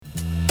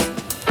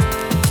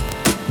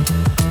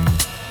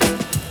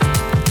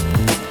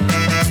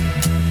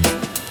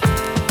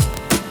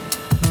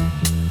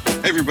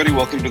everybody.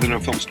 Welcome to the No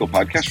Film School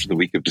podcast for the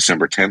week of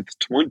December 10th,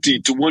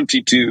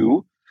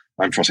 2022.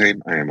 I'm Charles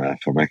Hain. I am a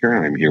filmmaker,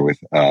 and I'm here with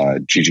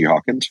Gigi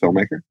Hawkins,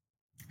 filmmaker.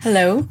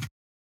 Hello.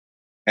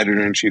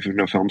 Editor-in-chief of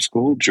No Film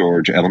School,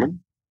 George Elliman.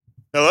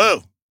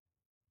 Hello.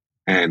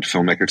 And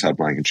filmmaker Todd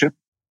Blankenship.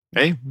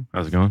 Hey,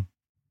 how's it going?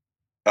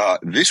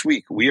 This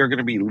week, we are going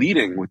to be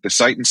leading with the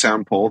Sight and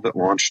Sound poll that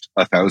launched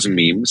 1,000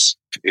 memes.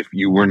 If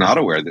you were not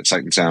aware that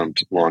Sight and Sound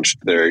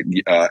launched their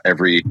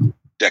every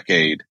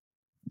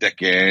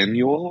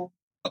decannual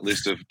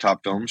list of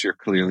top films, you're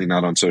clearly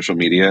not on social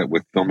media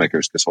with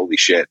filmmakers because holy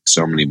shit,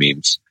 so many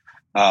memes.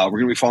 We're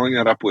going to be following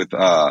that up with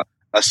a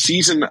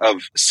season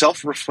of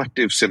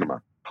self-reflective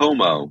cinema,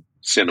 homo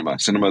cinema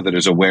that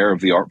is aware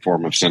of the art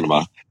form of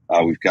cinema.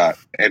 We've got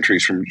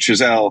entries from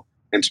Chazelle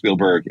and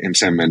Spielberg and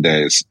Sam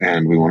Mendes,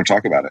 and we want to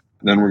talk about it.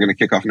 Then we're going to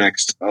kick off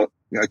next a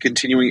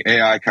continuing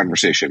AI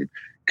conversation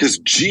because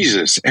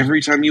Jesus,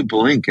 every time you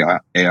blink,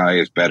 AI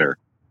is better,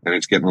 and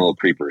it's getting a little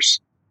creepers.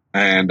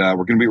 And we're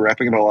going to be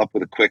wrapping it all up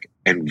with a quick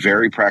and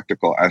very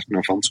practical Ask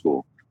No Film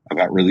School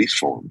about release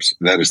forms.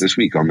 That is this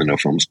week on the No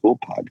Film School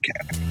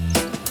podcast.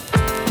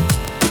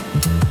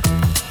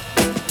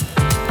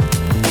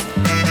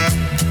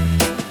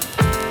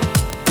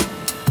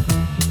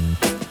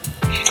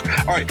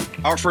 All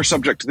right, our first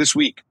subject this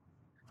week.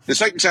 The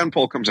Sight and Sound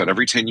poll comes out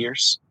every 10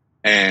 years.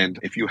 And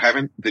if you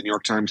haven't, the New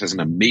York Times has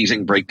an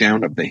amazing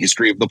breakdown of the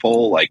history of the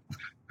poll, like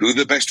who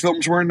the best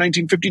films were in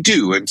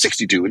 1952 and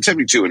 62 and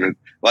 72. And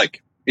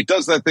it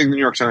does that thing the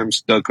New York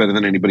Times does better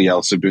than anybody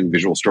else of doing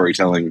visual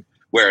storytelling,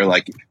 where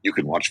you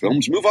can watch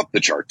films move up the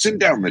charts and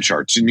down the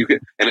charts, and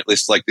it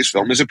lists this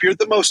film has appeared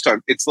the most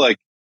time. It's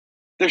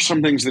there's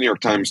some things the New York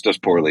Times does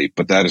poorly,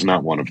 but that is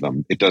not one of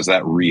them. It does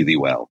that really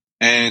well,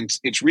 and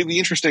it's really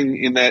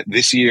interesting in that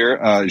this year,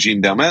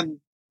 Jeanne Dielman,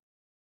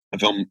 a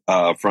film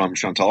from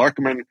Chantal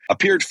Akerman,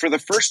 appeared for the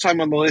first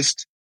time on the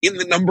list in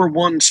the number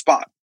one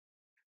spot,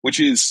 which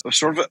is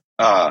sort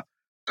of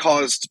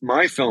caused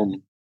my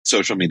film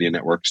social media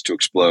networks to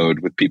explode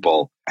with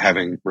people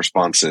having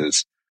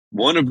responses.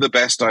 One of the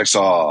best I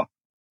saw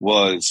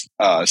was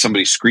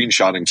somebody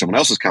screenshotting someone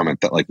else's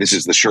comment that this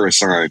is the surest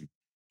sign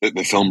that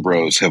the film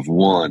bros have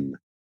won.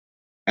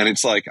 And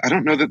it's I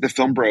don't know that the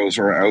film bros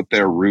are out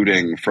there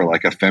rooting for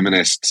a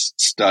feminist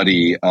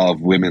study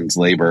of women's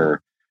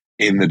labor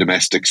in the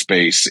domestic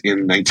space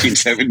in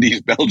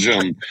 1970s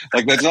Belgium.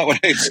 That's not what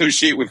I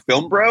associate with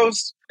film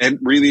bros. And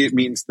really it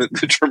means that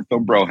the term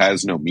film bro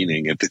has no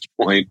meaning at this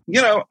point.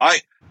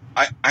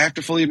 I have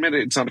to fully admit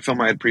it's not a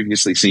film I had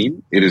previously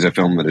seen. It is a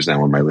film that is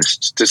now on my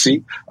list to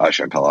see.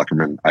 Chantal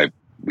Akerman,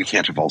 we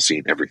can't have all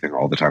seen everything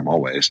all the time,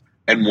 always.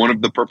 And one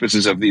of the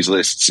purposes of these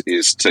lists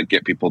is to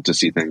get people to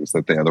see things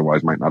that they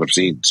otherwise might not have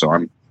seen. So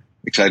I'm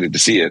excited to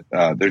see it.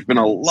 There's been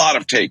a lot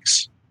of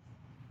takes.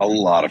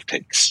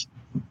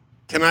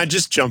 Can I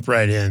just jump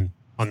right in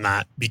on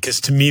that?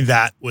 Because to me,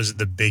 that was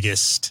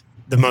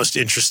the most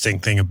interesting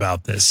thing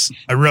about this.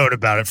 I wrote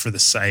about it for the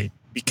site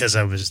because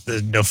I was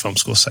the No Film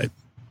School site,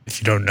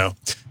 if you don't know.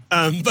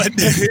 But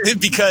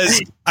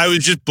because I was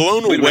just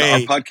blown away. Our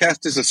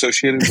podcast is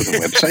associated with a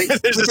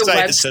website? There's a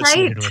site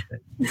associated with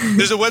it.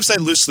 There's a website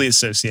loosely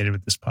associated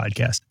with this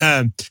podcast.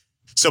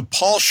 So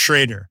Paul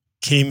Schrader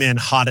came in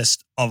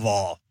hottest of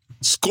all.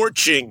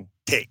 Scorching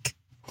take.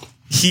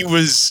 He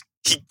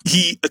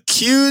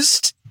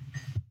accused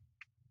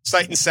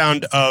Sight and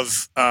Sound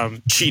of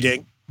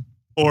cheating,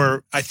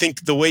 or I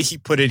think the way he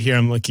put it here,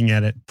 I'm looking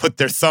at it, put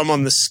their thumb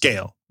on the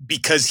scale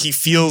because he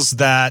feels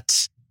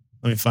that,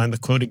 let me find the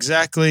quote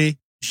exactly,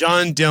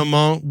 Jeanne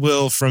Dielman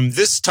will from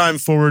this time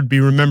forward be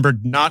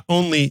remembered not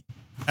only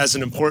as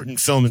an important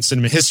film in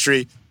cinema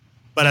history,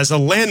 but as a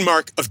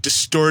landmark of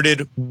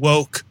distorted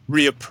woke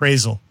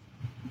reappraisal.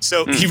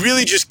 So he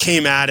really just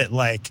came at it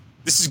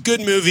this is a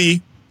good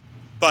movie,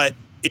 but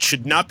it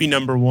should not be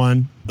number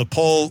one. The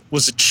poll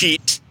was a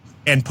cheat,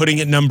 and putting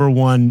it number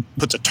one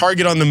puts a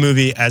target on the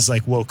movie as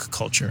woke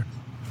culture,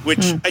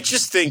 which I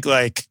just think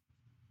I'm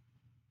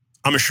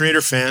a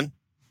Schrader fan.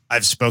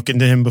 I've spoken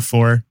to him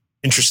before.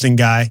 Interesting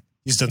guy.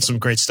 He's done some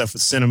great stuff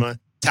with cinema.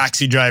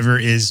 Taxi Driver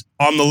is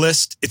on the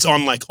list. It's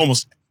on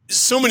almost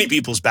so many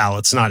people's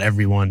ballots, not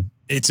everyone.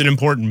 It's an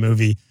important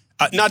movie.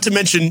 Not to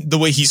mention the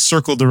way he's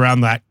circled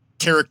around that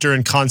character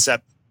and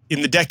concept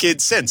in the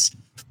decades since.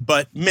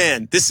 But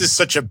man, this is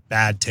such a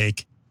bad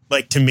take,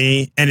 to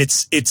me. And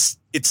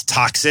it's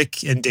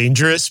toxic and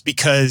dangerous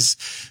because,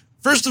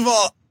 first of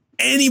all,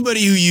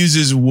 anybody who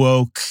uses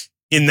woke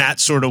in that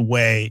sort of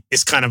way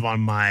is kind of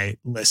on my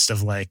list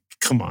of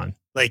come on.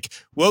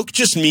 Woke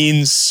just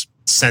means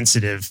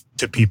sensitive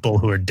to people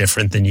who are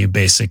different than you,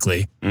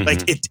 basically.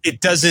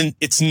 Mm-hmm.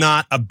 It's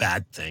not a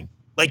bad thing.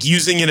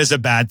 Using it as a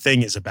bad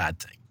thing is a bad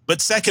thing.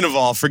 But second of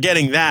all,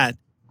 forgetting that,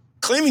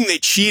 claiming they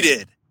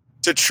cheated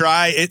to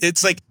try,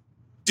 it's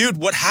dude,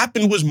 what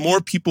happened was more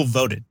people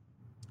voted.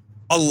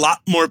 A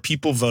lot more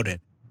people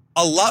voted.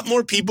 A lot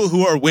more people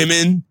who are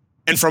women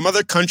and from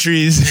other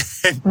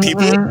countries and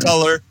people of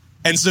color.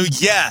 And so,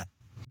 yeah,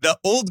 the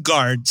old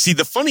guard. See,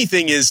 the funny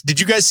thing is, did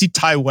you guys see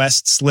Ty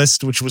West's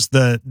list, which was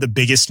the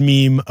biggest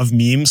meme of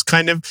memes,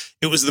 kind of?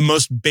 It was the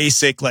most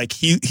basic. Like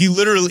he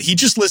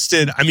just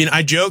listed, I mean,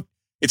 I joke,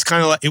 it's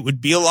kind of like, it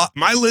would be a lot.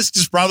 My list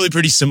is probably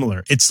pretty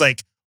similar. It's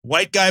like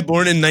white guy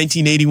born in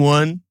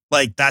 1981.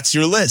 Like that's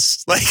your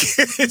list. Like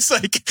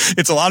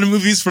it's a lot of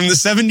movies from the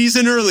 70s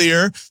and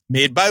earlier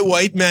made by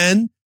white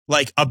men,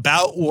 like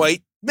about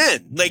white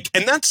men. Like,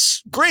 and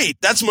that's great.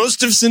 That's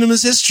most of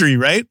cinema's history,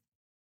 right?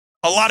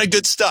 A lot of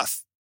good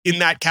stuff in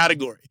that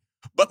category.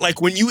 But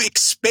like when you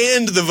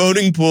expand the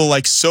voting pool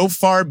like so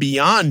far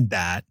beyond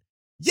that,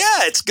 yeah,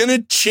 it's going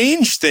to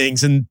change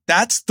things. And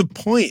that's the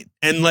point.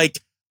 And like,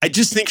 I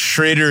just think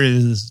Schrader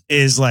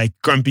is like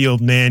grumpy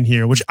old man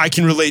here, which I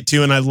can relate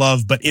to and I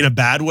love, but in a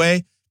bad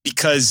way,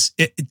 because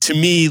to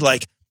me,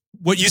 like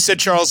what you said,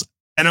 Charles,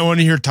 and I want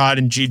to hear Todd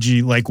and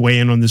Gigi like weigh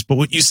in on this, but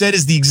what you said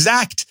is the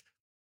exact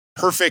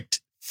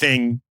perfect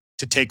thing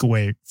to take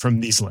away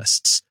from these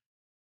lists.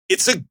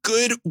 It's a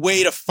good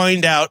way to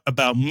find out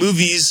about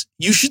movies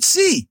you should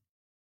see.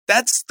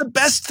 That's the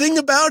best thing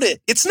about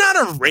it. It's not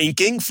a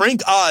ranking.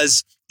 Frank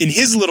Oz, in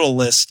his little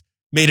list,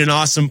 made an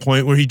awesome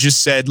point where he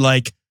just said,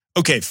 like,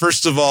 okay,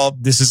 first of all,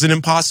 this is an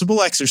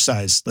impossible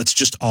exercise. Let's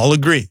just all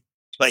agree.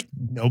 Like,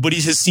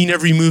 nobody has seen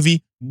every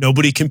movie.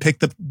 Nobody can pick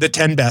the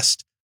 10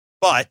 best.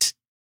 But,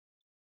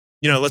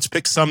 let's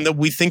pick some that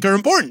we think are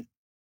important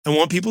and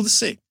want people to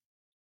see.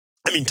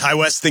 I mean, Ty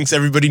West thinks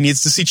everybody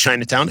needs to see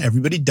Chinatown.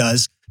 Everybody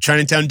does.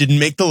 Chinatown didn't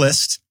make the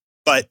list,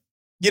 but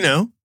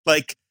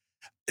that's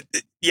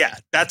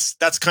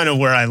kind of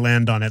where I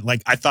land on it.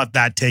 Like, I thought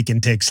that take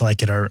and takes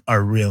like it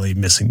are really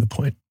missing the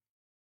point.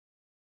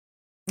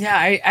 Yeah,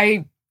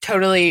 I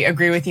totally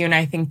agree with you. And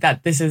I think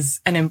that this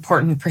is an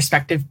important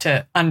perspective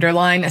to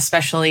underline,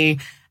 especially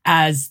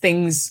as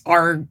things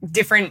are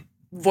different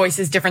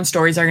voices, different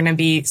stories are going to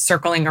be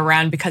circling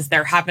around because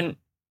there haven't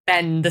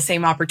been the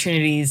same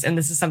opportunities. And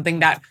this is something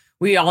that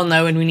we all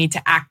know, and we need to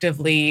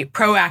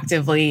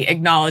proactively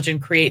acknowledge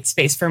and create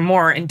space for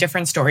more and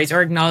different stories,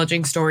 or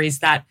acknowledging stories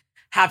that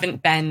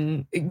haven't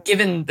been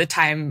given the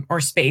time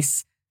or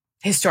space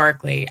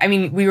historically. I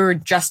mean, we were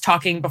just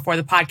talking before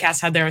the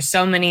podcast how there are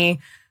so many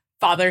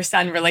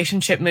father-son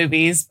relationship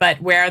movies, but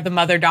where are the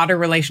mother-daughter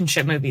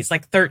relationship movies?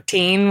 Like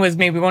 13 was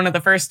maybe one of the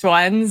first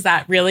ones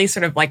that really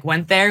sort of like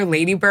went there.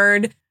 Lady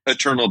Bird.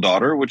 Eternal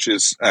Daughter, which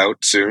is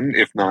out soon,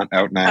 if not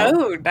out now.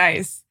 Oh,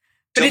 nice.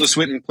 Tilda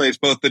Swinton plays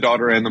both the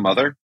daughter and the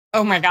mother.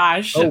 Oh my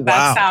gosh. Oh, wow.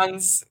 That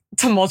sounds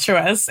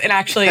tumultuous and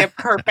actually a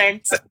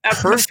perfect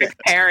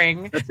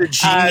pairing. That's a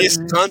genius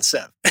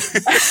concept.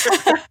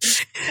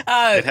 It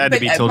had to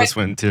be Tilda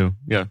Swinton too.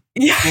 Yeah.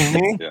 Yeah.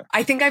 Mm-hmm. Yeah.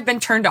 I think I've been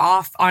turned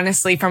off,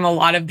 honestly, from a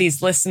lot of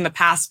these lists in the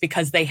past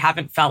because they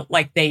haven't felt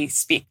like they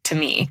speak to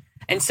me.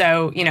 And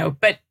so,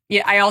 but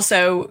yeah, I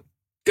also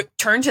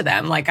turn to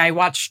them. Like I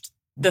watched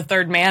The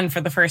Third Man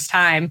for the first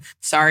time.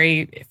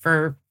 Sorry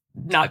for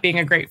not being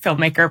a great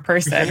filmmaker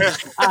person,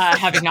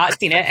 having not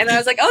seen it. And I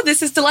was like, oh,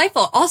 this is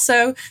delightful.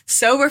 Also,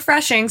 so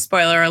refreshing,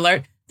 spoiler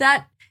alert,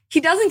 that he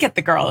doesn't get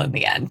the girl in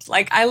the end.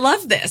 Like, I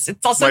love this.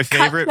 It's also my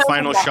favorite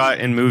final shot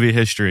in movie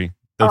history.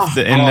 The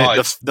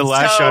last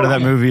so shot of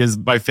that movie is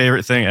my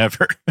favorite thing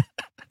ever.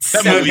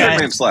 That movie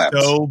is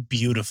so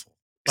beautiful.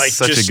 Like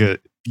such a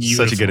good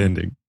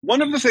ending.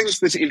 One of the things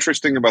that's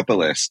interesting about the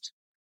list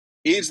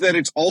is that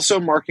it's also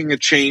marking a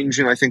change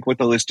in, I think, what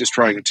the list is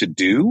trying to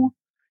do,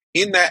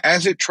 in that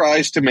as it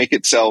tries to make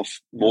itself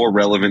more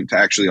relevant to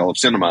actually all of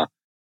cinema.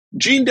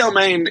 Jean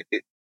Delmain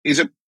is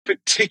a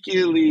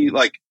particularly,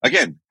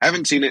 again,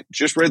 haven't seen it,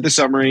 just read the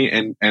summary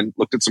and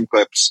looked at some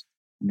clips.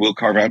 We'll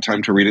carve out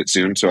time to read it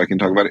soon so I can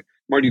talk about it in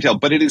more detail.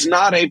 But it is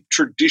not a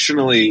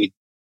traditionally,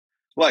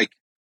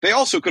 they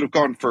also could have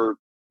gone for,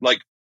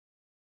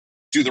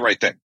 Do the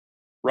Right Thing,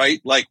 right?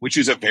 Which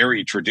is a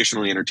very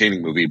traditionally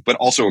entertaining movie, but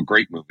also a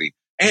great movie.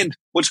 And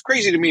what's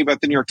crazy to me about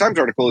the New York Times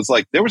article is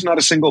there was not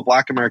a single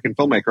Black American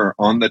filmmaker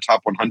on the top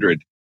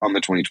 100 on the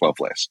 2012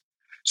 list.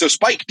 So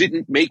Spike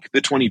didn't make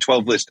the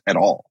 2012 list at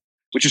all,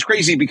 which is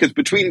crazy because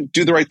between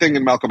Do the Right Thing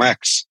and Malcolm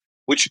X,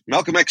 which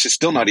Malcolm X is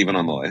still not even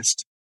on the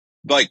list,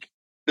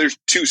 there's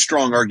two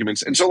strong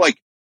arguments. And so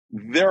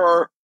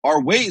there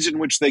are ways in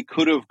which they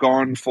could have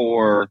gone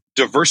for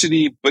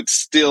diversity, but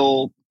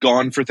still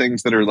gone for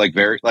things that are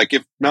very,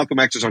 if Malcolm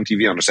X is on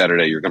TV on a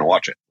Saturday, you're going to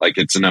watch it.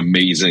 It's an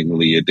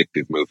amazingly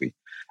addictive movie.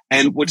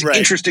 And what's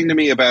interesting to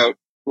me about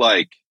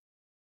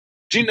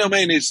Jean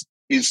Delmain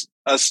is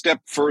a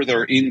step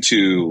further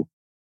into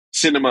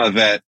cinema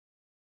that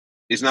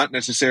is not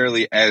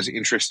necessarily as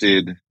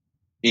interested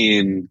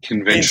in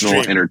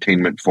conventional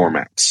entertainment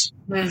formats.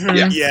 Mm-hmm.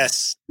 Yeah.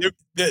 Yes.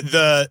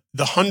 The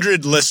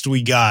 100 list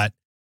we got,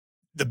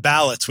 the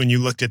ballots, when you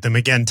looked at them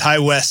again, Ty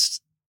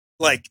West,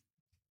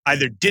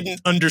 either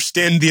didn't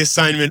understand the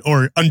assignment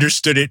or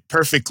understood it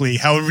perfectly,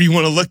 however you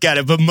want to look at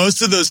it. But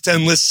most of those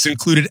 10 lists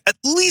included at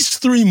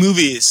least 3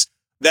 movies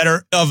that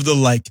are of the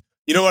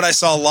what I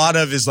saw a lot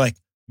of is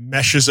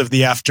Meshes of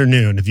the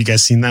Afternoon. Have you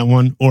guys seen that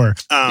one? Or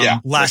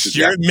last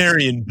year,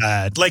 Marion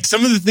Bad.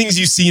 Some of the things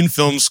you see in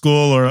film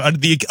school, or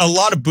a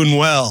lot of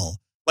Buñuel.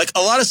 Like a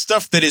lot of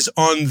stuff that is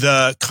on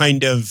the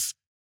kind of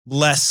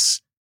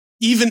less,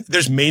 even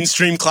there's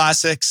mainstream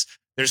classics.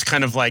 There's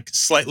kind of like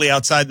slightly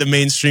outside the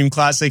mainstream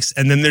classics.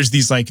 And then there's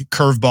these like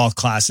curveball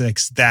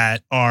classics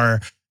that are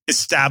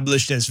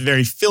established as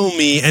very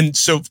filmy. And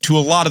so to a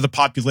lot of the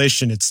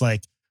population, it's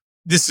like,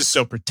 this is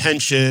so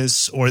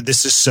pretentious, or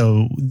this is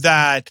so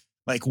that,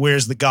 like,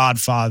 where's The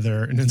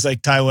Godfather? And it's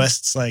like Ty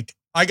West's like,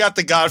 I got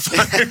The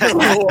Godfather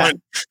number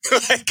one.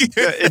 Like,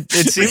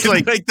 it seems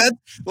like that.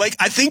 Like,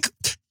 I think,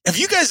 have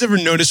you guys ever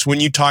noticed when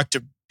you talk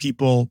to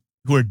people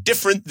who are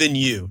different than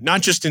you,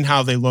 not just in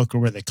how they look or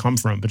where they come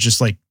from, but just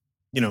like,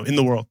 in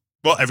the world?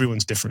 Well,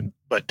 everyone's different,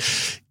 and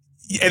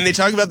they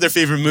talk about their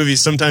favorite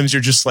movies. Sometimes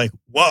you're just like,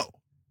 whoa,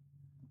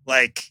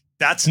 like,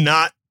 that's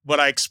not what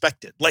I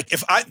expected. Like,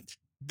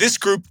 this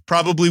group,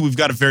 probably we've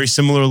got a very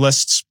similar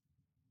lists.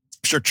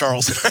 I'm sure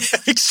Charles and I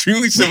have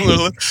extremely similar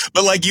lists,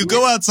 but like you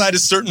go outside a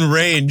certain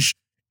range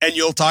and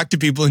you'll talk to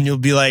people and you'll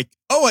be like,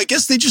 oh, I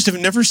guess they just have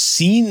never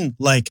seen,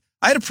 like,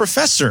 I had a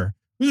professor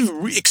who was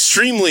an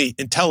extremely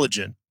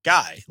intelligent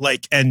guy,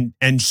 like, and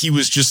he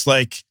was just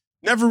like,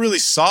 never really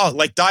saw,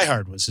 like, Die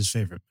Hard was his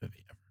favorite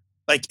movie ever.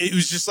 Like, it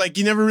was just like,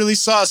 he never really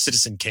saw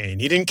Citizen Kane.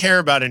 He didn't care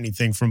about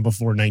anything from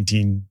before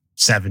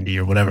 1970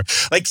 or whatever.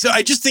 Like, so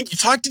I just think you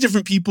talk to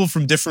different people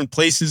from different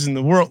places in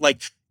the world.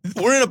 Like,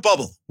 we're in a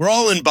bubble. We're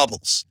all in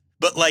bubbles.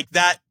 But like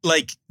that,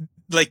 like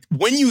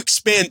when you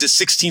expand to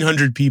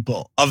 1,600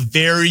 people of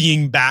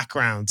varying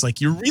backgrounds,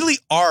 like, you really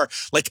are,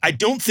 like, I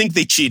don't think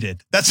they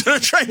cheated. That's what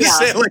I'm trying to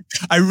say. Like,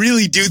 I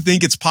really do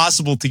think it's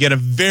possible to get a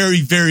very,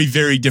 very,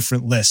 very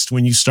different list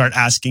when you start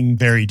asking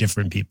very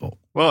different people.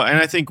 Well, and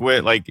I think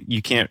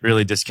you can't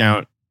really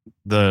discount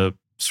the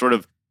sort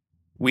of,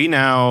 we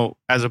now,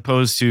 as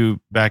opposed to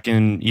back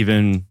in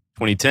even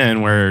 2010,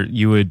 where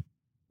you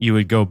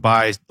would go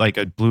buy like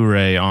a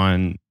Blu-ray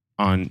on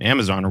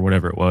Amazon or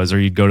whatever it was, or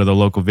you'd go to the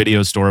local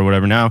video store or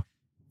whatever. Now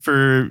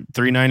for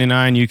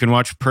 $3.99, you can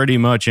watch pretty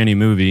much any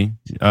movie.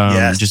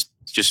 Yes.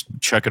 Just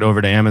chuck it over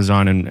to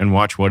Amazon and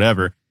watch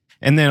whatever.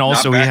 And then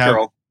also we have,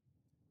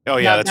 oh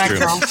yeah, that's true.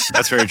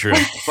 That's very true.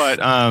 But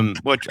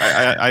what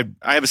I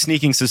have a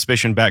sneaking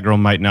suspicion Batgirl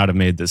might not have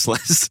made this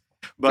list.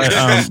 But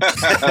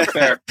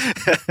fair.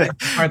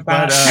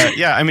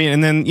 Yeah, I mean,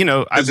 and then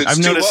I've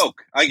noticed too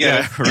woke. I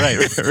get it.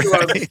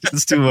 Right.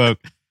 It's too woke.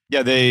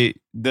 Yeah,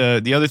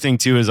 the other thing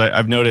too is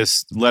I've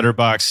noticed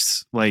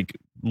Letterboxd like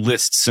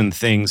lists and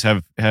things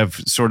have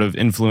sort of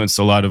influenced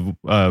a lot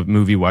of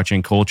movie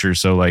watching culture.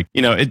 So like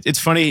it's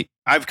funny.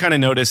 I've kind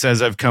of noticed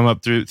as I've come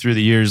up through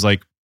the years,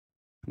 like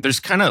there's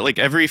kind of like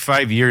every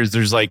 5 years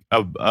there's like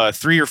a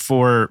 3 or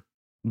 4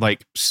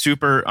 like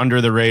super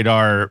under the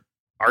radar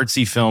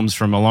artsy films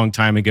from a long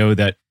time ago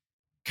that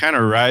kind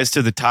of rise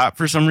to the top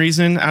for some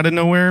reason out of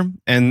nowhere,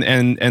 and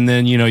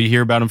then you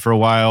hear about them for a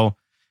while.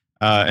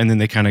 And then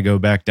they kind of go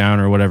back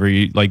down or whatever.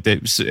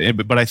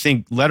 But I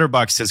think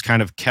Letterboxd has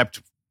kind of kept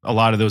a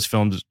lot of those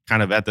films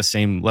kind of at the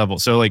same level.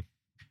 So like,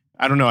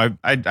 I don't know.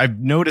 I've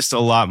noticed a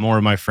lot more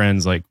of my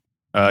friends like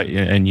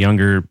and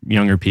younger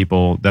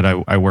people that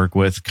I work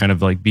with kind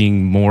of like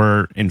being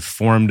more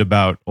informed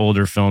about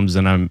older films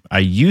than I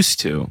used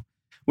to,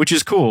 which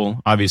is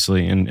cool,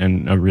 obviously,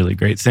 and a really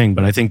great thing.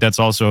 But I think that's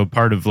also a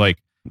part of like,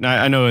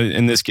 I know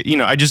in this,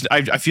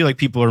 I feel like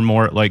people are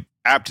more like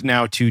apt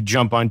now to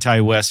jump on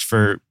Ty West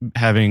for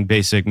having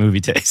basic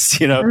movie tastes,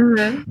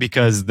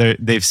 because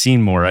they've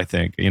seen more. I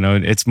think,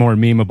 it's more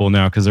memeable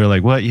now because they're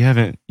like, what,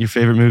 your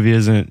favorite movie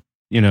isn't,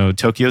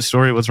 Tokyo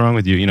Story? What's wrong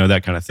with you?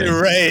 That kind of thing.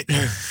 Right.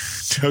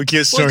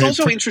 Tokyo Story. Well, it's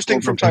also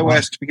interesting from Ty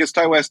West because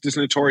Ty West is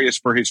notorious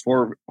for his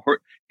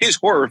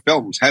horror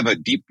films have a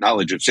deep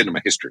knowledge of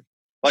cinema history.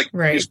 Like,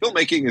 his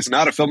filmmaking is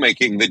not a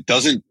filmmaking that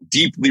doesn't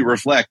deeply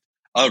reflect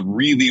a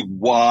really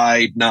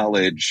wide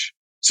knowledge.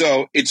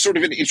 So it's sort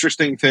of an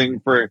interesting thing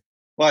for,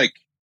 like,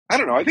 I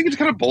don't know. I think it's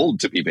kind of bold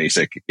to be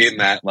basic in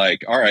that,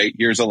 like, all right,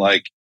 here's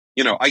I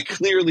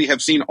clearly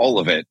have seen all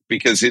of it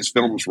because his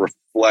films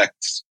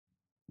reflect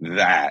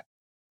that.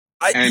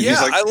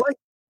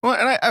 Well,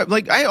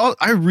 and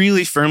I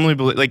really firmly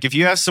believe, like, if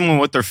you ask someone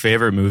what their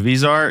favorite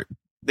movies are,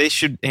 they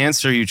should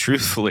answer you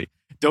truthfully.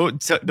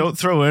 Don't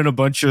throw in a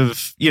bunch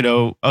of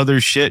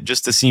other shit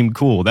just to seem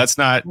cool. That's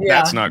not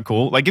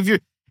cool. Like, if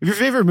your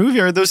favorite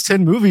movie are those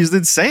 10 movies,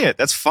 then say it.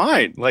 That's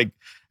fine. Like,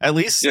 at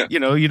least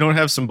you don't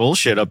have some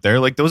bullshit up there.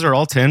 Like, those are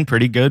all 10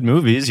 pretty good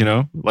movies.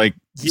 Like,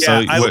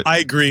 yeah, so I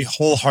agree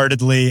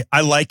wholeheartedly.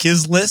 I like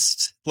his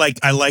list. Like,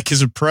 I like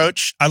his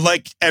approach. I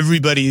like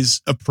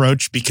everybody's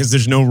approach because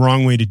there's no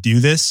wrong way to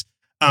do this.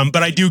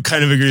 But I do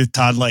kind of agree with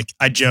Todd. Like,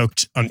 I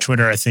joked on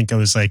Twitter. I think I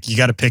was like, you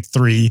got to pick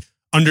 3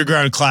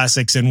 underground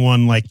classics and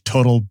 1 like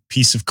total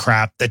piece of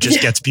crap that just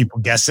gets people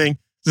guessing.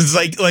 It's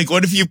like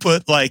what if you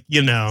put like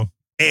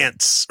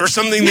Ants or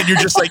something that you're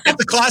just like,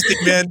 it's a classic,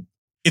 man.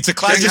 It's a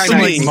classic. Just some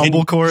like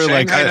mumblecore.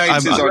 Shanghai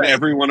Nights is on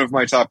every one of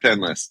my top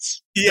 10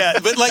 lists. Yeah,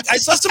 but like I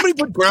saw somebody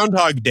put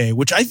Groundhog Day,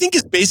 which I think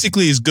is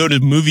basically as good a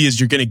movie as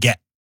you're going to get.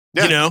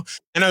 And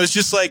I was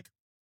just like,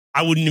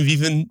 I wouldn't have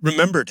even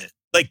remembered it.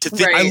 Like, to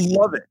think, I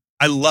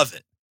love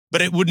it.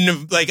 but it wouldn't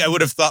have, like, I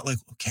would have thought, like,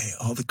 okay,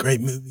 all the great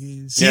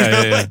movies. Yeah, you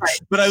know? yeah, yeah. Like,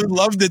 but I would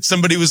love that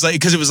somebody was like,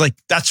 because it was like,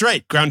 that's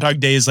right. Groundhog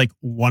Day is like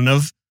one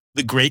of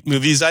the great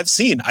movies I've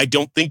seen. I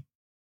don't think,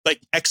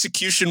 like,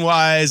 execution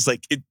wise,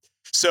 like it.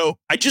 So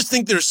I just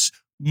think there's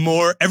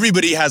more.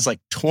 Everybody has like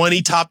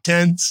 20 top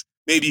 10s,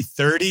 maybe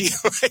 30.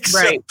 Like,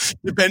 Right. So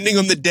depending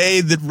on the day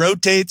that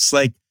rotates,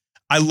 like,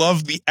 I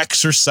love the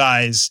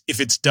exercise if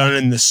it's done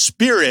in the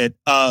spirit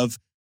of,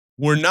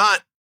 we're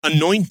not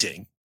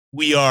anointing,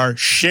 we are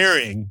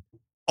sharing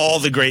all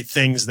the great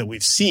things that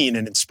we've seen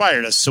and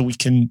inspired us, so we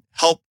can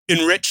help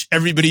enrich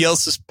everybody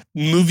else's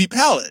movie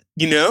palette,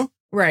 you know?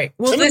 Right.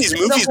 Well, Some of this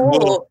these is movies the whole.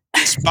 will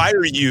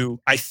inspire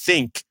you, I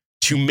think,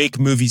 to make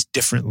movies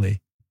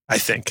differently, I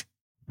think.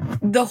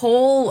 The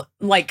whole,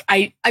 like,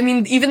 I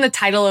mean, even the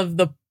title of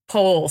the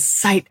poll,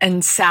 Sight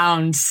and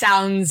Sound,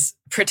 sounds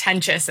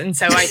pretentious. And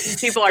so I think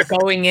people are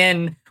going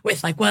in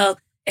with like, well,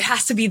 it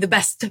has to be the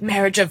best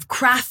marriage of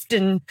craft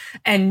and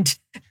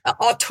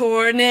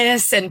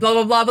auteurness and blah,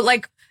 blah, blah. But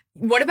like,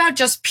 what about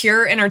just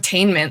pure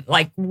entertainment?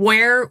 Like,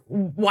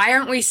 why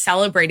aren't we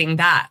celebrating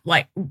that?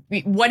 Like,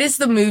 what is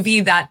the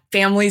movie that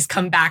families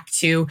come back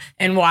to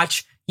and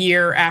watch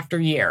year after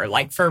year?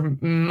 Like, for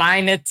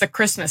mine, it's A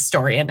Christmas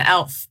Story and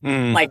Elf.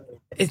 Like,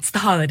 it's the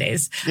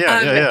holidays.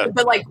 Yeah.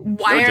 But like,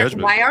 why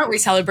judgment. aren't we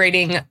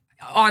celebrating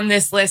on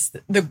this list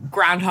the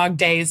Groundhog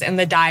Days and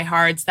the Die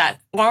Hards that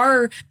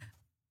are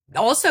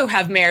also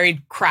have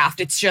married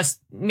craft? It's just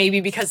maybe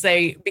because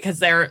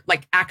they're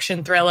like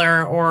action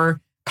thriller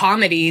or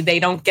comedy, they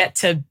don't get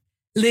to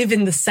live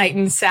in the sight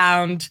and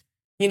sound,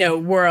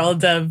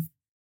 world of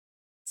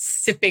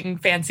sipping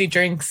fancy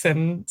drinks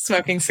and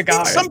smoking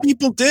cigars. Some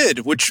people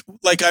did, which,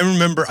 like, I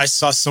remember I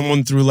saw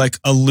someone through like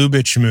a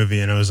Lubitsch movie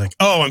and I was like,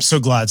 oh, I'm so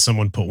glad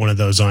someone put one of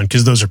those on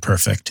because those are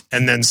perfect.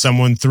 And then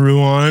someone threw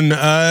on,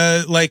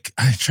 like,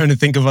 I'm trying to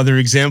think of other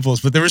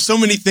examples, but there were so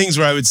many things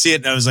where I would see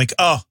it and I was like,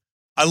 oh,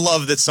 I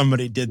love that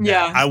somebody did that.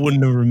 Yeah. I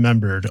wouldn't have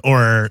remembered,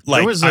 or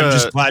like, I'm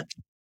just glad.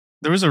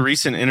 There was a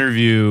recent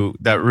interview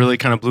that really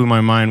kind of blew my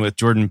mind with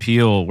Jordan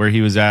Peele, where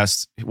he was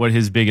asked what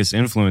his biggest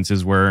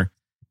influences were.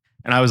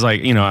 And I was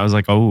like,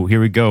 oh, here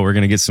we go. We're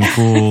going to get some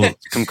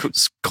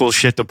cool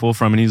shit to pull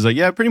from. And he's like,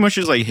 yeah, pretty much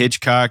just like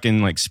Hitchcock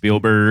and like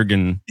Spielberg.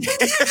 And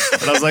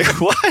I was like,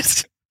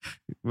 what?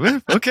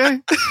 Okay.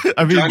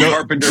 I mean, John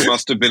Carpenter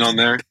must have been on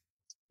there.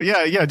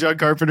 Yeah. John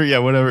Carpenter. Yeah,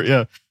 whatever.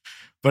 Yeah.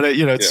 But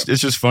it's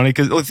just funny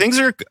because things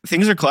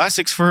are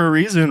classics for a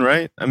reason,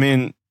 right? I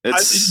mean,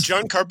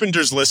 John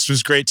Carpenter's list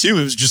was great too.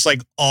 It was just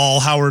like all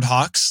Howard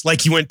Hawks.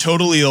 Like, he went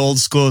totally old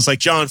school. It's like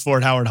John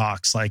Ford, Howard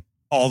Hawks, like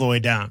all the way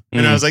down.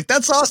 And I was like,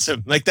 that's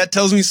awesome. Like, that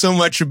tells me so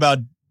much about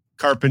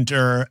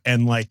Carpenter.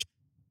 And like,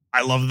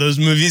 I love those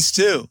movies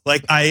too.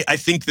 Like, I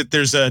think that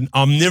there's an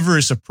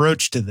omnivorous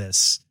approach to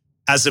this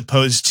as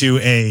opposed to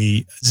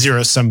a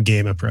zero-sum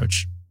game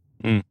approach.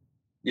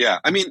 Yeah.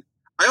 I mean,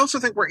 I also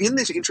think we're in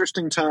this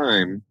interesting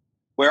time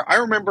where I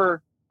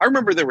remember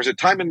there was a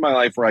time in my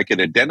life where I could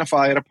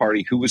identify at a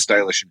party who was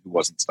stylish and who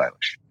wasn't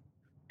stylish.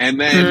 And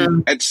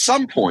then at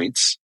some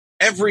points,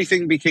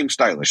 everything became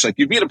stylish. Like,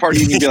 you'd be at a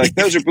party and you'd be like,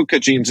 those are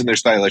bootcut jeans and they're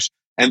stylish.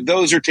 And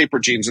those are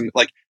tapered jeans. And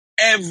like,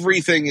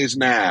 everything is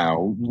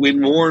now,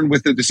 when worn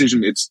with the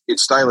decision, it's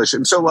stylish.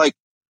 And so like,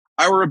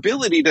 our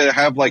ability to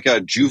have like a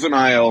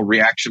juvenile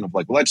reaction of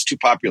like, well, that's too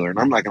popular. And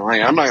I'm not going to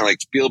lie, I'm not going to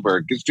like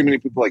Spielberg because too many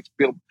people like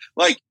Spielberg.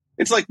 Like,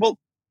 it's like, well,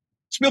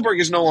 Spielberg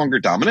is no longer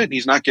dominant. And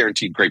he's not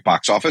guaranteed great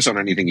box office on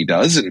anything he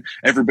does. And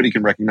everybody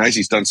can recognize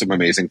he's done some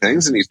amazing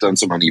things and he's done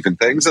some uneven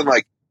things. And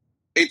like,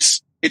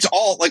 it's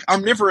all like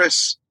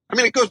omnivorous. I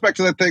mean, it goes back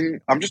to that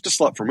thing. I'm just a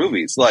slut for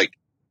movies. Like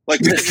we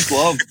can just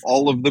love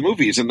all of the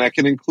movies, and that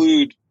can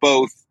include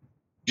both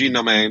Jean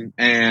Domain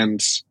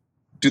and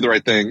Do the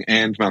Right Thing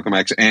and Malcolm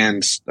X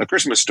and A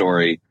Christmas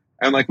Story.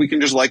 And like, we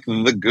can just like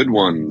the good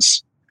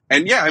ones.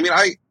 And yeah, I mean,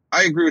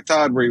 I agree with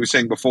Todd where he was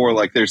saying before,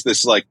 like, there's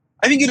this, like,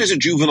 I think it is a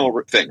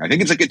juvenile thing. I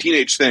think it's like a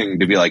teenage thing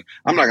to be like,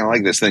 I'm not going to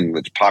like this thing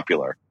that's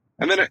popular.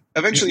 And then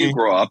eventually you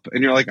grow up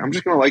and you're like, I'm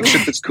just going to like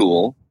shit that's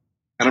cool.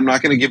 And I'm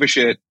not going to give a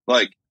shit.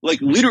 Like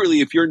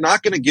literally, if you're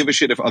not going to give a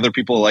shit if other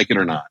people like it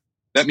or not,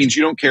 that means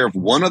you don't care if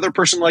one other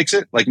person likes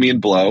it, like me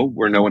and Blow,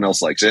 where no one else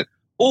likes it,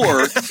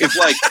 or if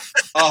like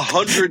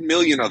 100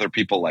 million other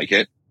people like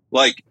it,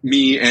 like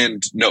me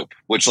and Nope,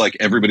 which like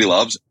everybody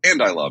loves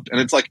and I loved. And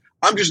it's like,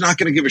 I'm just not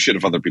going to give a shit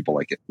if other people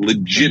like it.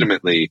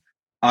 Legitimately,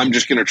 I'm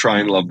just going to try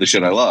and love the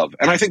shit I love.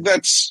 And I think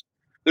there's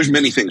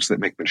many things that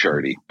make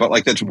maturity, but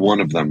like, that's one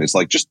of them, is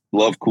like, just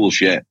love cool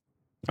shit.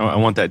 Oh, I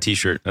want that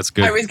t-shirt. That's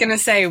good. I was going to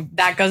say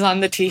that goes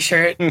on the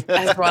t-shirt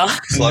as well.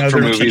 Slut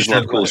for movies,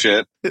 love cool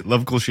shit.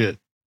 Love cool shit.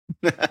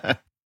 All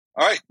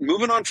right.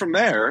 Moving on from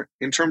there,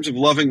 in terms of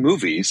loving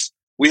movies,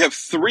 we have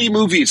 3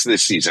 movies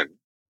this season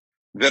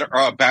that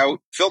are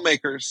about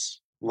filmmakers'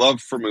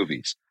 love for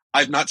movies.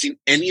 I've not seen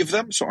any of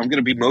them, so I'm going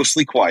to be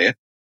mostly quiet,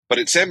 but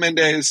it's Sam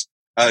Mendes,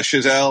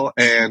 Chazelle,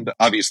 and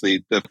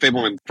obviously the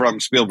Fableman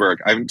from Spielberg.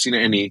 I haven't seen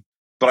any,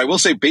 but I will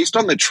say, based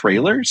on the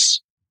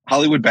trailers,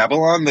 Hollywood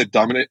Babylon, the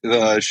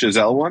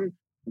Chazelle one,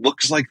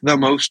 looks like the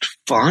most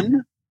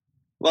fun.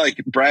 Like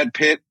Brad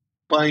Pitt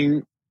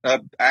buying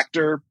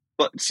actor,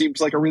 but it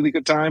seems like a really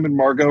good time. And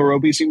Margot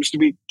Robbie seems to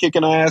be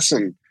kicking ass.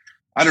 And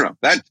I don't know,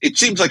 that it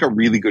seems like a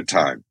really good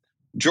time.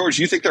 George,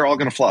 you think they're all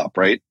going to flop,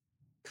 right?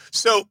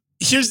 So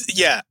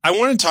I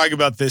want to talk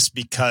about this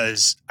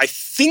because I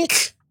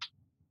think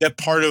that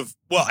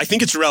I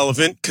think it's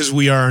relevant because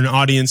we are an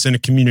audience and a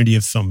community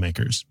of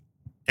filmmakers.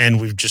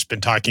 And we've just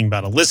been talking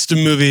about a list of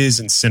movies,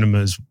 and cinema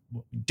is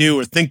what we do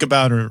or think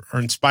about or are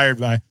inspired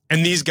by.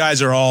 And these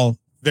guys are all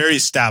very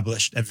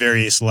established at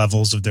various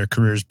levels of their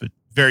careers, but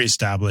very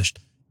established,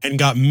 and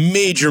got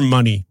major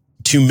money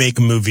to make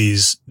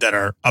movies that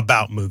are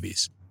about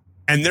movies.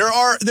 And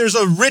there's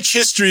a rich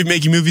history of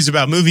making movies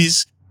about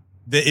movies.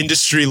 The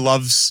industry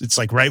loves, it's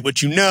like write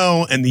what you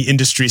know, and the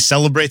industry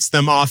celebrates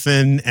them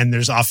often. And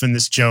there's often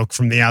this joke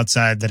from the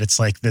outside that it's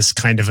like this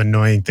kind of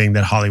annoying thing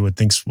that Hollywood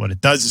thinks what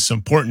it does is so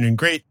important and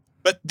great.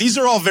 But these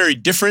are all very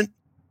different.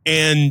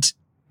 And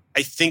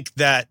I think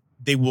that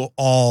they will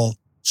all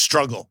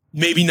struggle,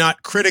 maybe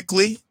not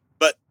critically,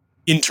 but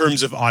in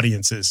terms of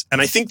audiences.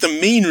 And I think the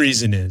main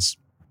reason is,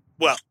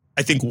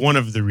 I think one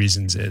of the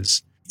reasons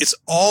is, it's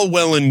all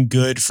well and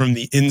good from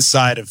the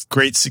inside of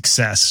great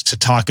success to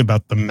talk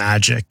about the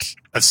magic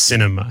of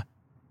cinema.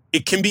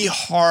 It can be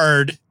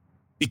hard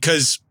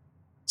because,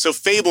 so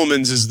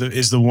Fabelmans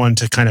is the one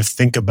to kind of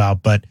think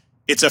about, but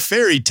it's a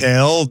fairy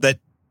tale that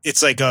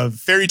it's like a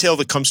fairy tale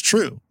that comes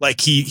true.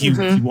 Like he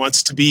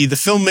wants to be the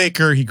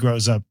filmmaker. He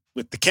grows up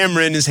with the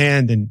camera in his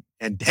hand and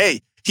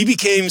hey, he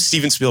became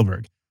Steven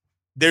Spielberg.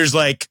 There's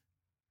like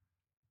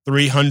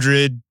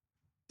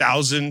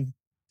 300,000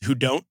 who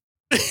don't.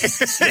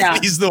 Yeah.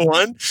 He's the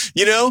one,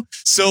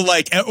 so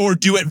like, or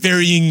do at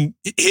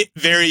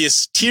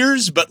various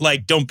tiers, but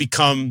like don't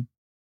become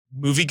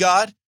movie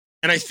god.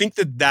 And I think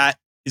that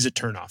is a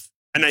turnoff.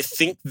 And I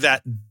think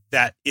that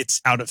it's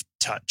out of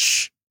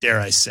touch, dare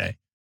I say.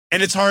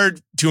 And it's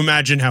hard to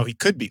imagine how he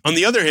could be. On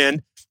the other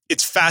hand,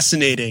 it's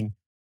fascinating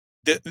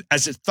that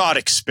as a thought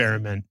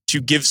experiment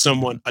to give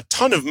someone a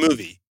ton of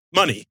money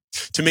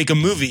to make a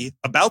movie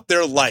about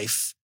their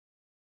life,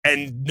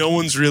 and no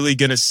one's really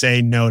going to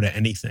say no to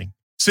anything.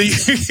 So you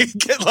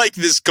get like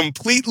this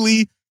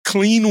completely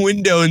clean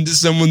window into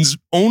someone's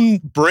own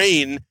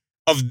brain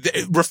of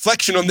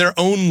reflection on their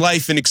own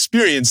life and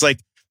experience. Like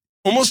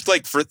almost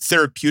like for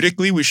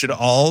therapeutically, we should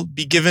all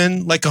be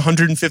given like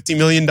 $150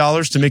 million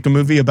to make a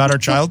movie about our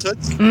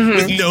childhoods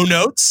with no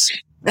notes.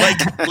 Like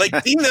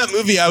seeing that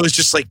movie, I was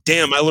just like,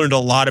 damn, I learned a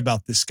lot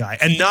about this guy,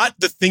 and not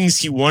the things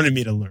he wanted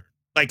me to learn.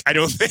 Like, I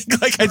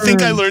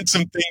think I learned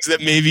some things that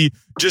maybe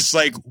just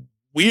like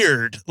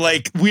weird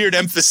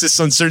emphasis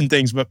on certain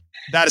things, but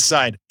that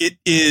aside, it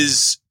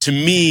is, to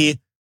me,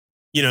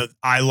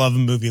 I love a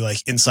movie like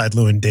Inside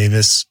Llewyn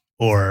Davis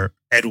or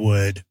Ed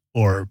Wood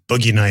or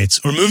Boogie Nights,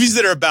 or movies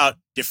that are about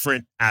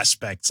different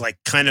aspects, like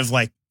kind of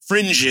like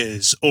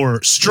fringes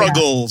or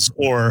struggles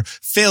or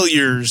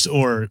failures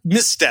or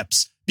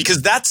missteps,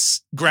 because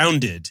that's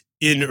grounded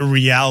in a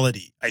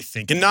reality, I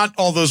think. And not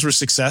all those were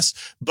success,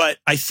 but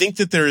I think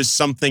that there is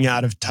something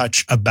out of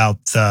touch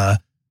about the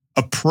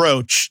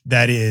approach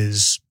that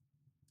is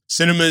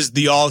cinema is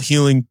the all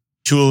healing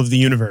tool of the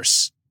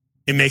universe.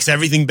 It makes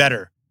everything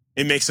better.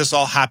 It makes us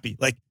all happy.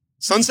 Like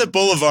Sunset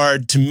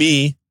Boulevard, to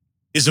me,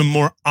 is a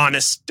more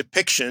honest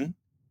depiction.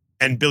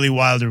 And Billy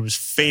Wilder was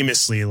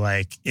famously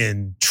like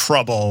in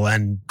trouble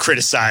and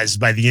criticized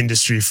by the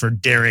industry for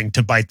daring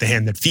to bite the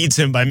hand that feeds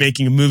him by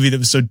making a movie that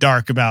was so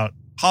dark about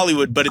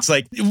Hollywood. But it's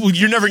like,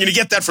 you're never going to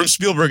get that from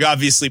Spielberg,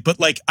 obviously. But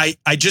like, I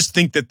just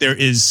think that there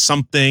is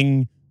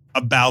something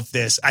about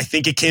this. I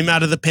think it came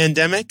out of the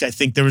pandemic. I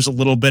think there was a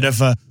little bit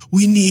of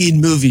we need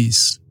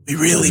movies. We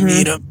really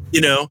need them,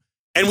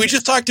 And we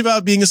just talked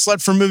about being a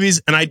slut for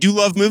movies, and I do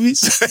love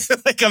movies.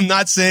 Like, I'm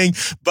not saying,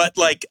 but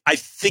like, I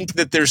think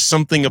that there's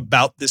something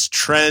about this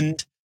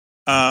trend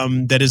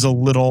that is a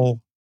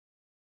little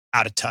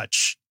out of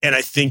touch. And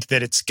I think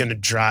that it's going to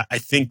drive, I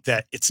think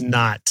that it's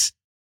not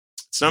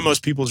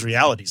most people's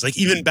realities. Like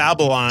even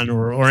Babylon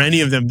or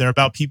any of them, they're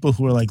about people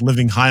who are like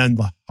living high on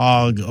the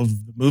hog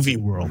of the movie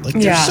world. Like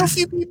there's so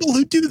few people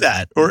who do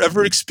that or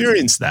ever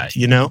experience that,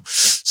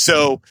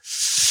 So,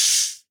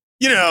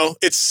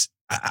 it's,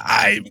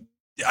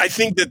 I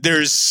think that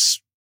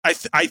there's, I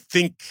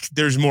think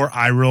there's more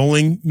eye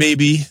rolling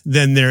maybe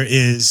than there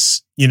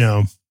is,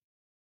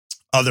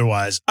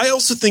 otherwise. I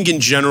also think in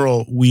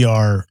general, we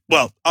are,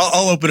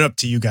 I'll open up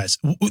to you guys.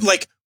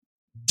 Like,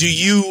 do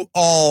you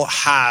all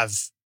have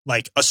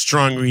like a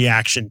strong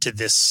reaction to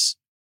this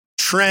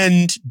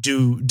trend?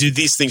 Do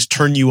these things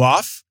turn you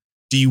off?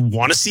 Do you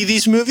want to see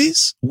these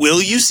movies?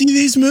 Will you see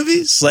these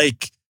movies?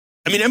 Like,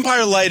 I mean,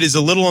 Empire Light is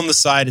a little on the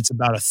side. It's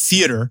about a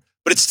theater,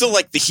 but it's still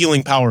like the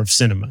healing power of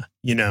cinema,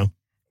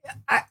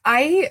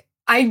 I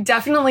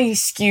definitely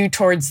skew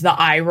towards the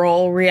eye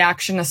roll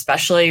reaction,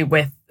 especially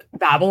with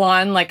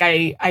Babylon. Like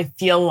I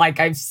feel like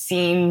I've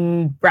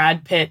seen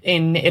Brad Pitt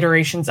in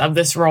iterations of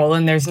this role,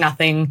 and there's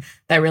nothing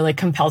that really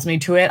compels me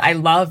to it. I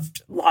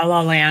loved La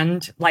La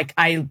Land. Like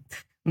I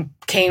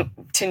came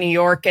to New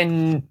York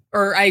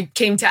or I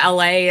came to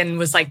LA and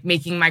was like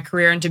making my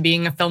career into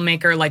being a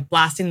filmmaker, like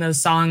blasting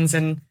those songs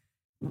and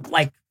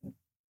like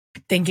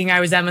thinking I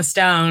was Emma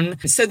Stone.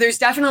 So there's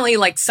definitely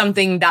like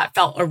something that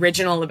felt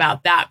original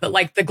about that. But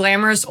like the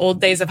glamorous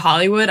old days of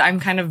Hollywood, I'm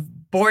kind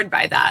of bored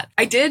by that.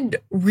 I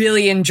did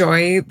really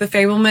enjoy The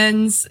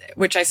Fabelmans,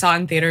 which I saw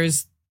in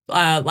theaters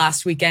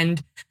last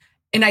weekend.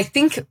 And I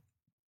think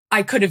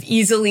I could have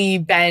easily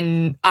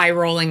been eye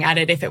rolling at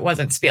it if it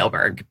wasn't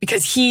Spielberg,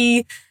 because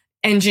he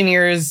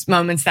engineers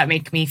moments that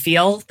make me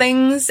feel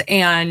things.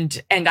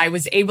 And I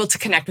was able to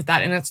connect with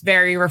that. And it's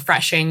very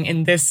refreshing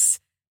in this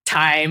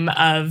time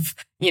of,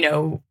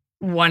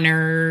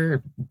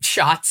 one-er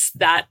shots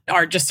that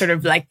are just sort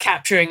of like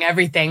capturing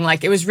everything.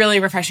 Like, it was really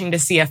refreshing to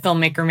see a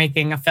filmmaker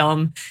making a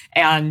film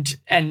and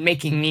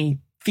making me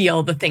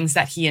feel the things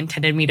that he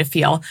intended me to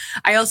feel.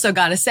 I also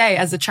got to say,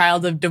 as a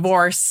child of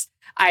divorce,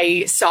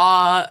 I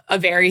saw a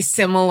very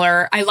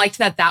similar, I liked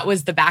that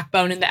was the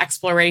backbone and the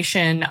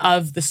exploration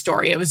of the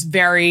story. It was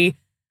very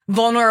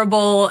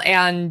vulnerable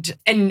and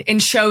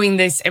showing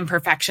this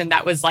imperfection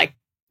that was like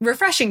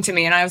refreshing to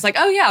me. And I was like,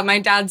 oh yeah, my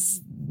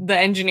dad's the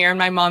engineer and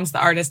my mom's the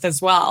artist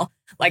as well.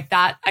 Like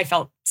that, I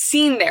felt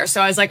seen there. So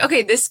I was like,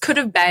 okay, this could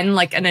have been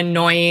like an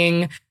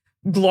annoying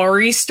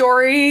glory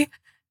story.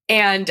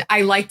 And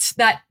I liked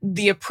that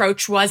the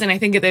approach was, and I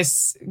think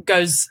this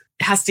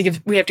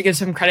we have to give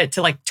some credit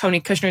to like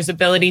Tony Kushner's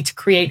ability to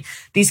create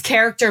these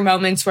character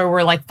moments where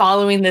we're like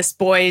following this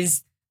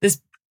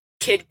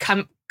kid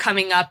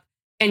coming up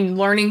and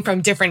learning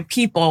from different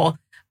people.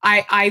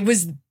 I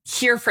was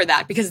here for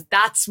that because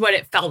that's what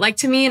it felt like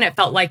to me. And it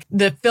felt like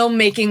the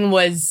filmmaking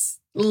was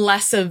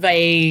less of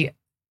the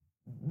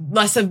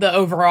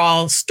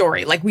overall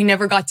story. Like, we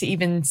never got to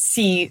even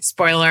see,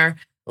 spoiler,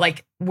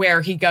 like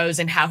where he goes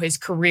and how his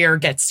career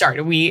gets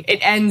started. It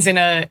ends in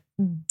a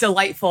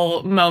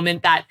delightful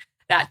moment that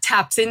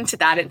taps into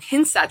that and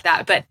hints at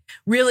that. But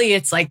really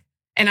it's like,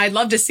 and I'd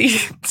love to see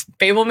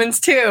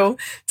Fabelmans too,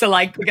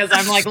 because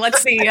I'm like,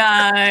 let's see,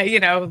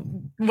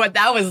 what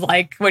that was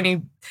like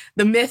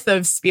the myth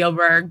of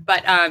Spielberg.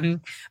 But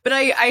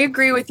I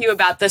agree with you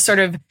about the sort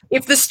of,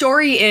 if the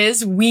story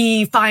is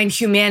we find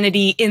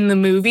humanity in the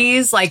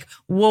movies, like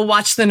we'll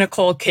watch the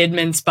Nicole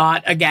Kidman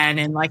spot again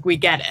and like we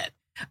get it.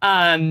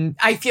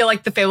 I feel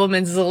like The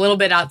Fabelmans is a little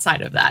bit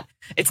outside of that.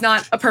 It's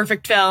not a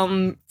perfect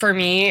film for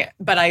me,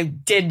 but I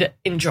did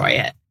enjoy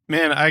it.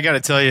 Man, I got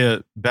to tell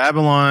you,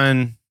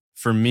 Babylon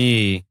for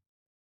me,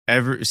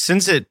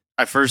 since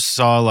I first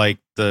saw like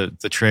the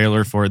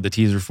trailer for it, the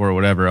teaser for it,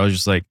 whatever, I was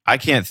just like, I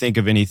can't think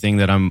of anything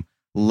that I'm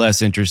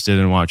less interested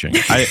in watching.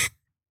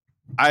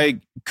 I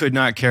could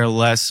not care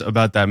less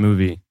about that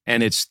movie,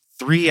 and it's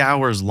 3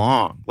 hours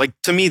long. Like,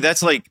 to me,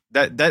 that's like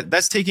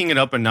that's taking it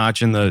up a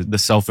notch in the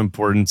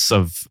self-importance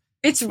of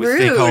it's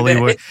rude.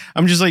 Hollywood.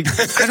 I'm just like,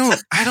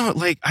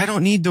 I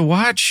don't need to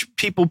watch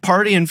people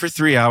partying for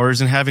 3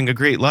 hours and having a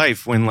great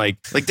life when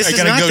like this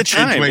is not the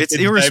time. It's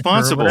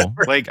irresponsible.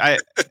 Like I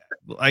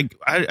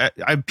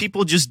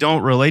people just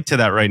don't relate to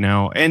that right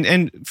now.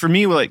 And for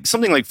me, like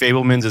something like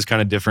Fabelmans is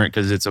kind of different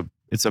because it's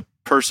a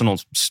personal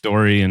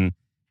story and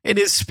it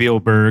is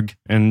Spielberg,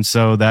 and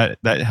so that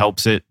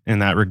helps it in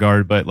that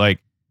regard. But like,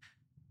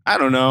 I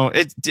don't know,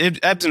 it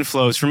ebbs and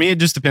flows. For me, it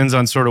just depends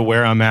on sort of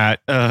where I'm at.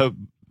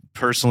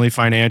 Personally,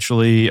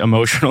 financially,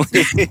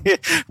 emotionally,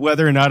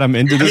 whether or not I'm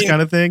into this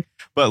kind of thing.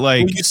 But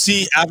like, when you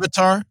see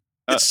Avatar,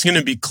 it's going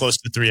to be close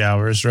to 3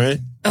 hours, right?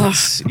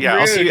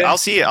 Yeah, I'll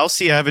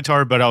see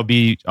Avatar, but I'll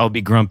be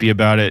grumpy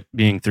about it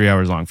being 3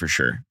 hours long for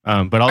sure.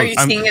 But are you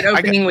seeing it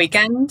opening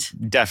weekend?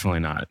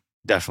 Definitely not.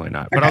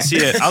 But I'll see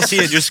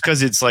it just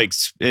because it's like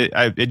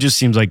it just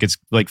seems like it's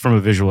like from a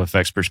visual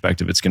effects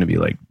perspective, it's going to be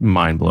like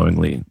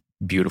mind-blowingly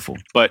beautiful.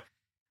 But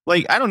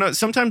like, I don't know.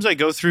 Sometimes I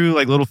go through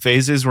like little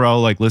phases where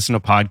I'll like listen to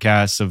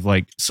podcasts of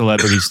like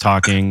celebrities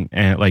talking,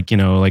 and like,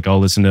 like I'll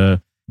listen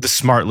to the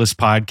Smartless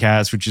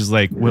podcast, which is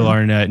like Will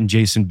Arnett and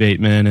Jason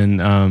Bateman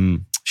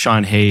and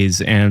Sean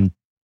Hayes, and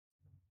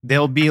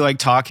they'll be like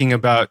talking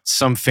about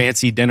some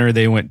fancy dinner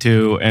they went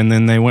to, and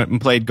then they went and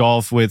played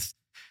golf with,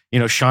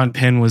 Sean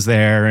Penn was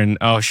there, and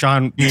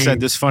Sean said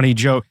this funny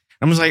joke.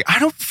 I was like, I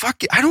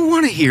don't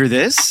want to hear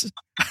this.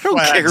 I don't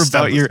care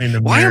about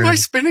why am I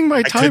spending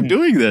my time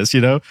doing this?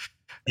 Yeah.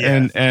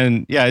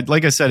 And yeah,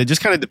 like I said, it just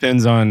kind of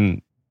depends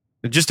on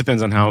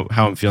how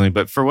I'm feeling.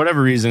 But for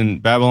whatever reason,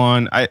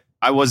 Babylon,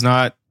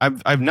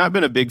 I've not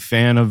been a big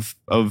fan of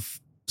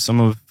some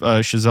of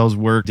Chazelle's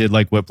work. Did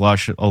like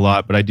Whiplash a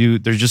lot, but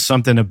there's just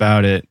something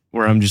about it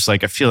where I'm just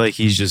like, I feel like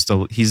he's a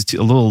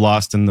little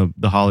lost in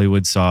the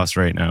Hollywood sauce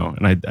right now.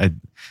 And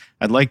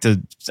I'd like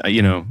to, I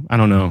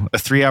don't know, a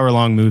 3 hour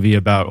long movie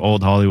about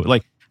old Hollywood.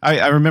 Like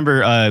I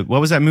remember, what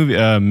was that movie?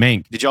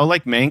 Mank. Did y'all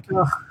like Mank?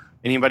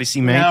 Anybody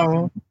see Mank?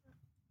 No.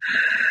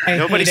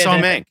 Nobody saw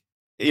Mank.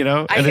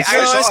 I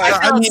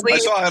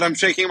saw it. I'm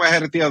shaking my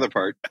head at the other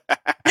part.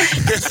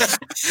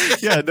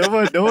 Yeah,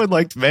 no one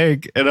liked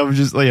Mank, and I'm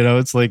just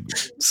it's like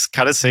it's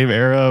kind of same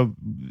era.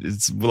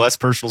 It's less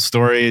personal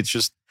story. It's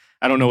just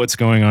I don't know what's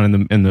going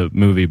on in the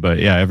movie, but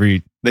yeah,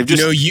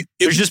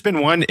 there's just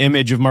been one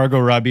image of Margot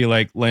Robbie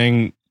like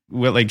laying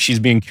like she's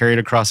being carried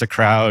across a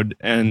crowd,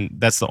 and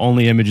that's the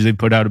only image they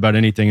put out about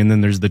anything. And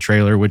then there's the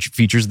trailer which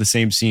features the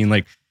same scene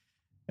like.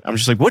 I'm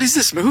just like, what is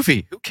this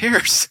movie? Who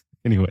cares?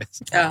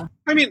 Anyways. Yeah.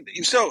 I mean,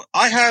 so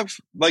I have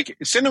like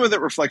cinema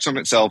that reflects on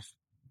itself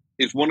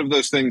is one of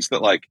those things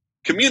that like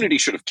Community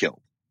should have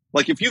killed.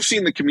 Like if you've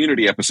seen the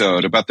Community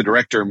episode about the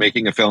director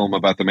making a film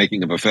about the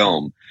making of a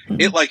film,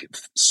 it like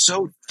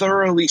so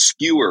thoroughly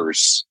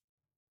skewers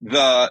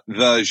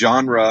the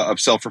genre of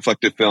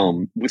self-reflective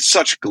film with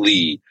such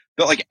glee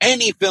that like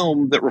any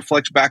film that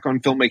reflects back on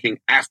filmmaking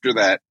after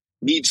that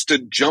needs to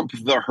jump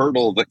the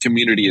hurdle that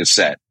Community has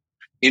set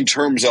in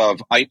terms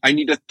of I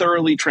need to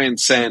thoroughly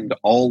transcend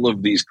all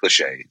of these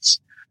cliches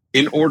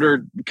in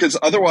order, because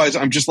otherwise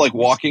I'm just like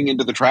walking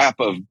into the trap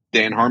of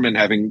Dan Harmon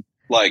having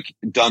like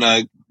done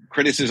a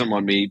criticism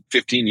on me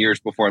 15 years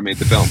before I made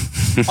the film.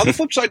 On the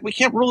flip side, we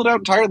can't rule it out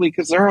entirely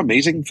because there are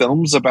amazing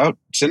films about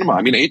cinema.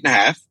 I mean,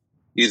 8.5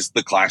 is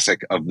the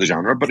classic of the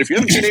genre, but if you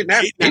haven't seen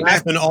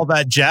 8.5 and All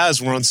That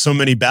Jazz were on so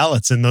many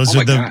ballots, and those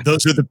are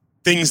the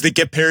things that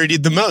get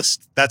parodied the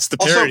most. That's the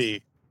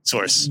parody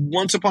source.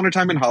 Once Upon a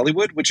Time in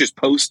Hollywood, which is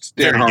post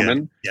Dan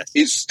Harmon,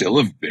 is still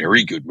a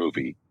very good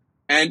movie.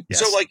 And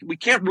so, like, we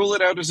can't rule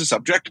it out as a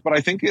subject, but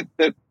I think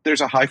that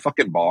there's a high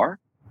fucking bar.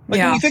 Like,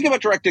 when you think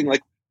about directing,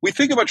 like, we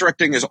think about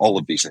directing as all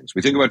of these things.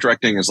 We think about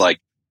directing as, like,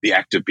 the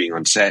act of being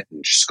on set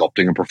and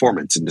sculpting a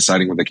performance and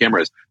deciding what the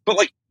camera is. But,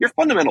 like, your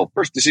fundamental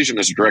first decision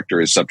as a director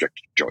is subject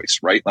choice,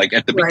 right? Like,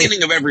 at the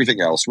beginning of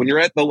everything else, when you're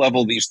at the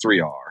level these three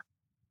are,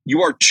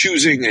 you are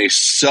choosing a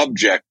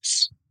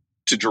subject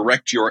to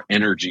direct your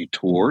energy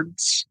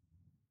towards.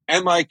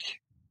 And, like,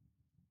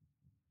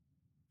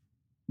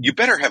 you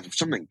better have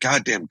something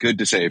goddamn good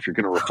to say if you're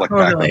going to reflect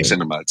back on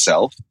cinema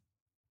itself.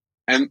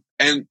 And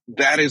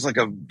that is like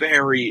a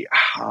very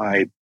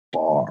high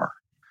bar.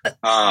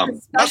 Not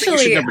that you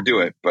should never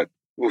do it, but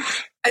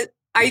oof.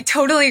 I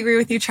totally agree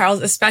with you,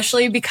 Charles,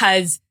 especially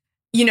because,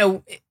 you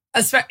know,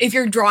 if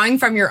you're drawing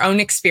from your own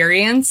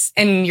experience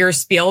and you're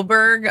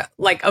Spielberg,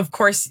 like, of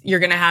course, you're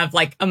going to have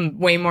like a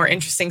way more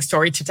interesting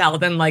story to tell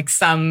than like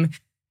some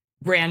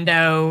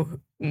rando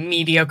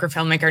mediocre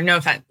filmmaker. No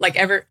offense. Like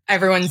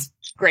everyone's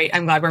great.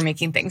 I'm glad we're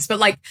making things. But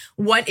like,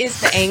 what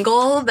is the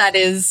angle that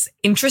is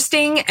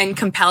interesting and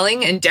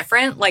compelling and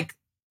different? Like,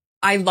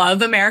 I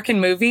love American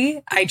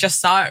Movie. I just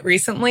saw it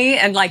recently,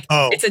 and like,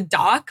 it's a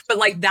doc, but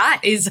like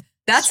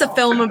that's a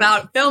film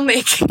about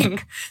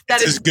filmmaking.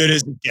 That is as good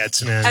as it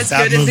gets, man. As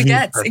good as it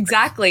gets,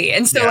 exactly.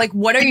 And so, like,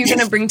 what are you going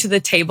to bring to the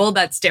table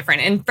that's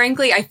different? And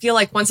frankly, I feel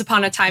like Once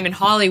Upon a Time in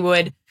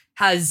Hollywood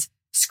has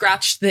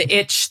scratched the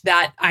itch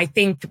that I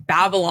think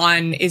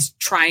Babylon is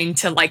trying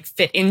to like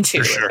fit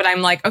into. Sure. But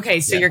I'm like,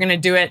 okay, so you're going to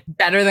do it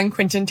better than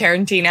Quentin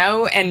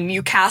Tarantino, and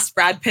you cast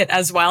Brad Pitt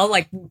as well,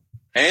 like,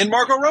 and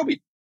Margot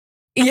Robbie.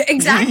 Yeah,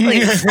 exactly.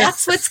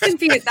 That's what's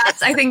confusing.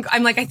 I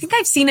think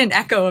I've seen an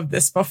echo of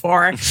this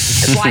before.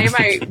 Why am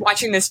I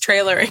watching this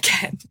trailer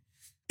again?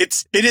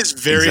 It is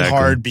very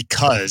hard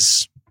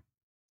because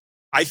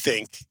I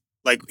think,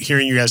 like,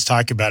 hearing you guys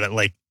talk about it,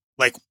 like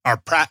our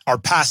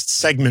past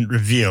segment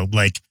review,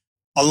 like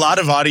a lot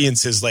of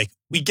audiences, like,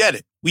 we get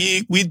it.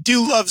 We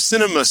do love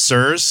cinema,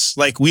 sirs.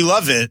 Like, we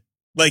love it.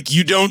 Like,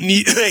 you don't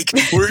need, like,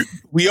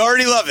 we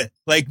already love it.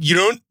 Like,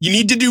 you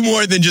need to do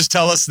more than just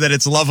tell us that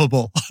it's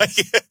lovable. Like,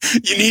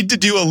 you need to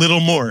do a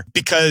little more,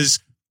 because,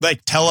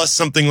 like, tell us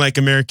something like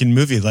American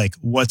Movie. Like,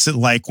 what's it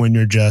like when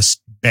you're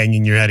just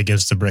banging your head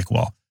against a brick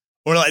wall?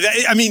 Or like,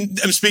 I mean,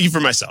 I'm speaking for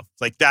myself.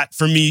 Like, that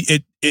for me,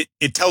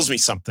 it tells me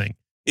something.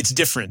 It's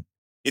different.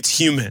 It's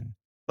human.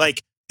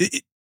 Like,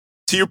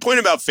 to your point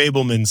about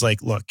Fabelmans,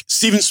 like, look,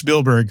 Steven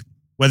Spielberg,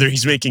 whether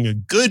he's making a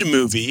good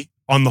movie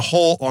on the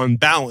whole, on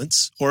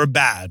balance, or a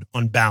bad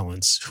on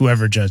balance,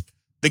 whoever judged,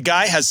 the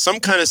guy has some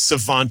kind of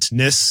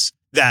savantness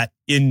that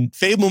in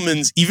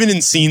Fabelmans, even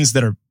in scenes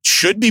that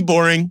should be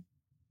boring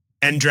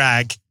and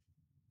drag,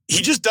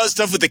 he just does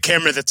stuff with the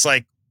camera that's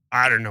like,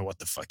 I don't know what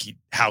the fuck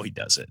how he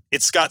does it.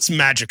 It's got some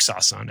magic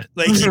sauce on it.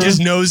 Like, he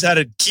just knows how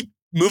to keep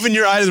moving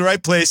your eye to the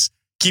right place,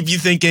 keep you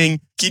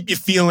thinking, keep you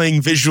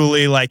feeling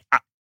visually like,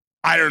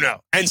 I don't know.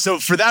 And so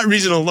for that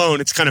reason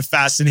alone, it's kind of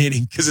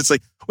fascinating, because it's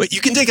like, wait,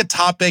 you can take a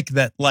topic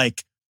that,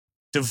 like,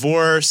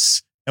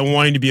 divorce and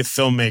wanting to be a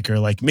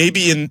filmmaker, like,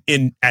 maybe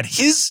in at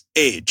his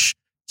age,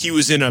 he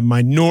was in a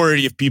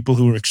minority of people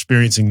who were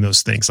experiencing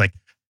those things, like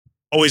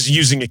always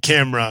using a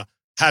camera,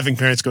 having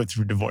parents go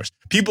through divorce.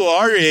 People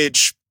our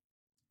age,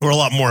 or a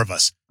lot more of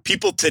us.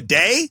 People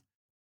today,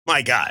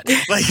 my God,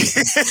 like,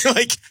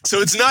 like, so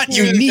it's not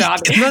unique.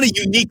 It's not a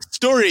unique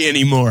story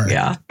anymore.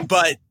 Yeah,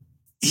 but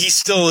he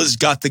still has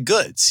got the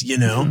goods, you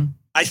know? Mm-hmm.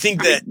 I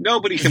think that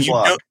nobody can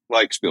block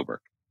like Spielberg.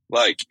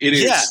 Like, it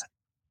is,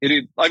 it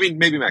is, I mean,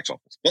 maybe Max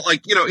Ophuls, but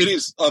like, you know, it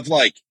is of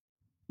like,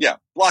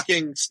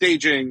 blocking,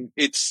 staging,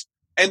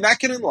 and that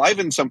can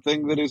enliven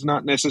something that is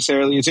not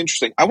necessarily as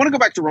interesting. I want to go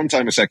back to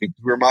runtime a second,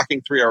 because we were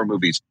mocking 3-hour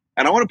movies.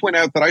 And I want to point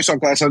out that I saw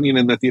Glass Onion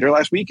in the theater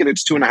last week, and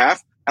it's 2.5,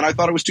 and I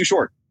thought it was too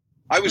short.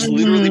 I was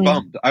literally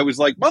bummed. I was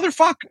like,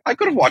 motherfuck, I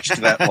could have watched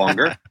that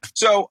longer.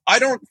 So I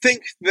don't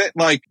think that,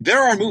 like,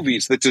 there are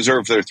movies that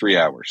deserve their 3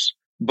 hours.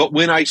 But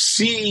when I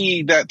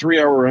see that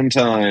 3-hour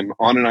runtime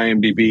on an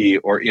IMDb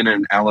or in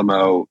an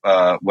Alamo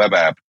web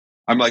app,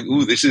 I'm like,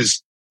 ooh, this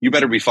is you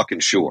better be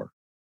fucking sure.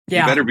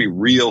 Yeah. You better be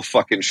real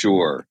fucking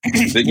sure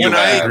that you When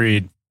I have.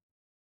 Agreed.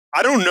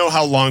 I don't know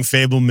how long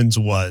Fableman's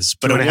was,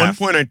 but at one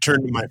point I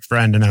turned to my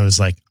friend and I was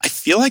like, I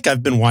feel like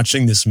I've been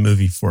watching this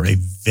movie for a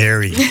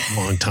very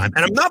long time.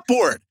 And I'm not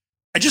bored.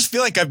 I just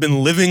feel like I've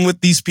been living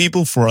with these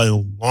people for a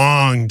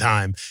long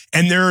time.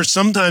 And there are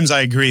sometimes I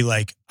agree,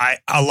 like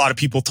a lot of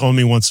people told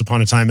me Once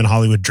Upon a Time in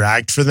Hollywood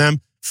dragged for them.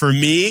 For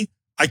me,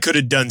 I could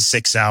have done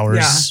 6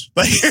 hours.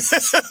 Yeah. Like,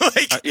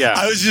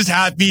 I was just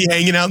happy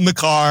hanging out in the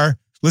car,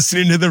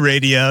 listening to the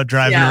radio,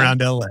 driving around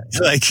LA.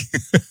 Like,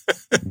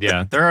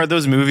 Yeah, there are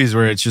those movies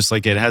where it's just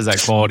like it has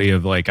that quality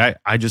of like I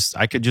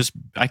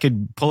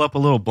could pull up a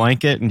little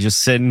blanket and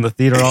just sit in the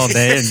theater all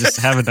day and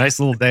just have a nice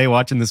little day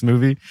watching this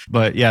movie.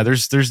 But yeah,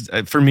 there's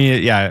for me,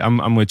 yeah,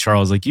 I'm with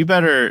Charles. Like, you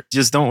better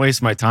just don't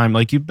waste my time.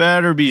 Like, you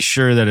better be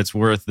sure that it's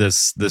worth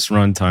this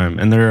runtime.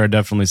 And there are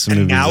definitely some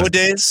movies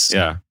nowadays,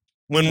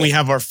 when we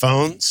have our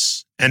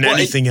phones and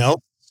anything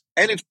else.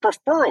 And it's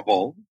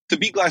preferable to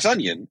be Glass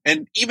Onion.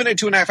 And even at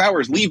 2.5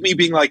 hours, leave me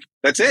being like,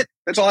 that's it.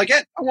 That's all I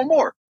get. I want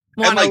more.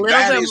 Want like, a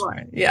little bit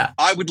more. Yeah.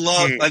 I would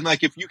love, and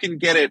like, if you can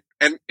get it,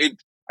 and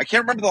I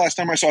can't remember the last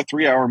time I saw a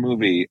 3-hour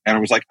movie and I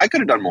was like, I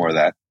could have done more of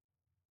that.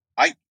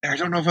 I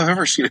don't know if I've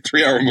ever seen a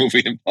 3-hour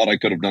movie and thought I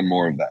could have done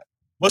more of that.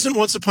 Wasn't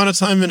Once Upon a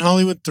Time in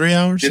Hollywood 3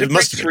 hours? Did it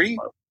must break have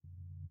 3?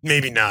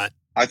 Maybe not.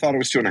 I thought it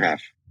was 2.5.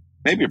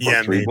 Maybe it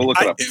broke 3. Maybe. We'll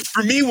look it up.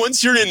 For me,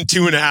 once you're in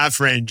 2.5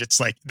 range, it's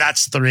like,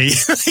 that's 3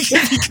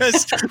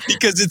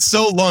 because it's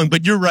so long.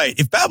 But you're right.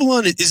 If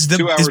Babylon is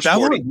 2 hours,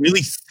 Babylon 40.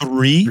 really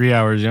 3? 3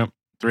 hours, yep.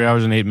 3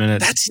 hours and 8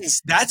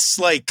 minutes. That's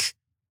like,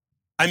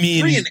 I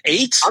mean, 3 and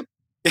 8?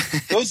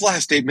 Those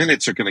last 8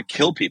 minutes are going to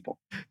kill people.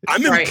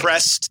 I'm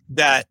impressed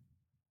that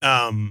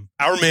our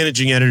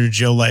managing editor,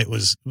 Jill Light,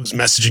 was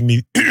messaging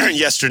me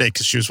yesterday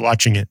because she was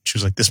watching it. She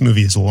was like, this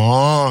movie is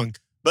long.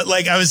 But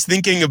like, I was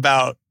thinking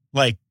about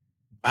like,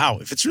 wow,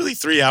 if it's really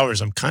 3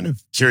 hours, I'm kind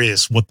of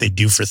curious what they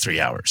do for 3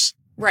 hours.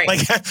 Right.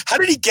 Like, how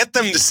did he get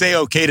them to say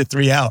okay to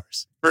 3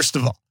 hours, first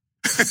of all?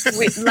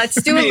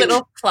 Let's do a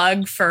little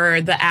plug for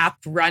the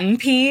app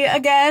RunPee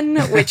again,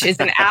 which is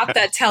an app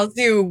that tells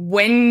you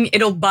when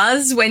it'll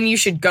buzz when you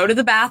should go to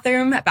the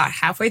bathroom about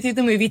halfway through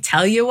the movie,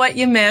 tell you what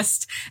you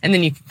missed, and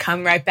then you can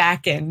come right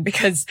back in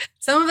because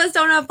some of us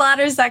don't have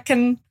bladders that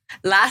can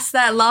last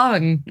that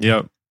long.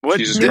 Yep. What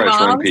Jesus Christ,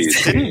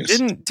 RunPee.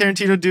 Didn't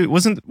Tarantino do?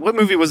 What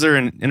movie was there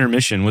in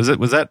intermission? Was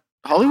that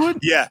Hollywood?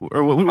 Yeah.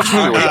 Or which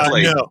movie was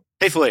it? No.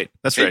 Hateful Eight.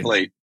 That's right. Hateful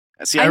Eight.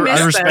 See, I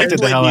respected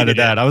the hell out of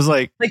that. I was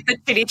like the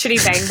chitty chitty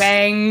bang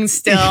bang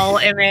still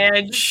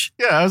image.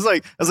 Yeah, I was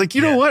like, you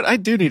know what? I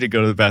do need to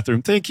go to the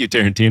bathroom. Thank you,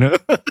 Tarantino.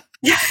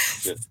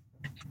 Yes.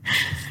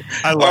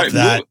 I love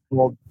that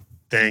whole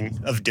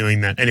thing of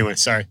doing that. Anyway,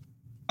 sorry.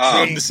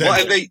 Well, and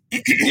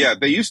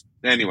they used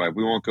anyway.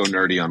 We won't go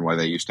nerdy on why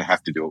they used to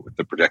have to do it with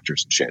the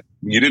projectors and shit.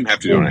 You didn't have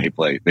to do it on a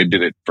Hateful Eight. They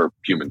did it for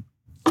human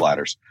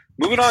bladders.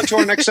 Moving on to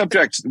our next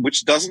subject,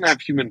 which doesn't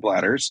have human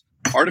bladders,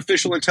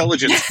 artificial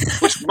intelligence,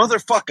 which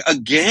motherfuck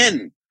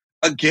again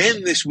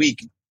this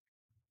week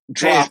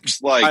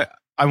drops like.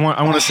 I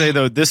want to say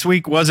though, this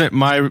week wasn't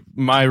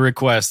my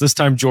request. This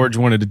time George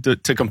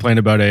wanted to complain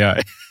about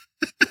AI.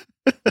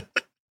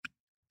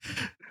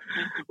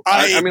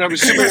 I mean, I'm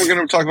assuming we're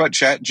going to talk about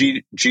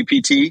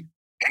GPT.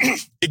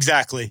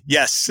 Exactly.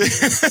 Yes.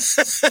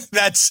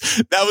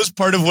 That was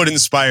part of what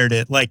inspired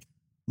it. Like,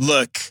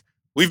 look,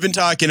 we've been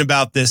talking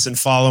about this and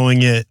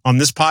following it on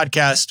this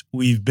podcast.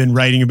 We've been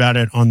writing about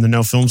it on the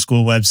No Film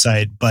School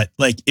website. But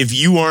like, if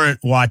you aren't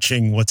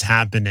watching what's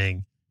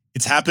happening,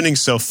 it's happening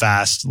so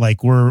fast.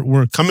 Like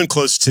we're coming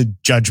close to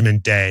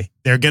Judgment Day.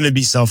 They're going to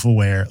be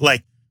self-aware.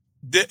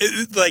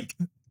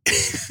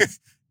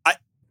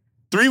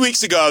 3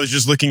 weeks ago, I was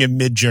just looking at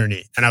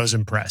Midjourney and I was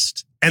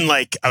impressed. And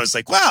like, I was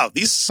like, wow,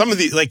 some of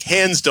the like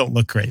hands don't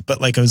look great,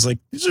 but like, I was like,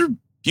 these are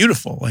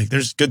beautiful. Like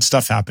there's good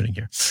stuff happening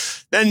here.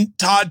 Then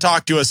Todd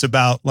talked to us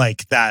about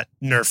like that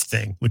Nerf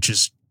thing, which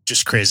is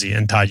just crazy.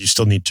 And Todd, you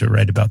still need to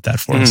write about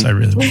that for us. I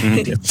really want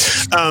you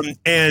to.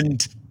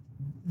 And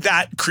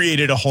that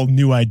created a whole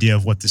new idea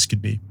of what this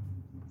could be.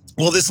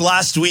 Well, this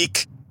last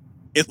week,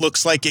 it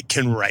looks like it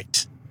can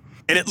write.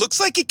 And it looks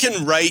like it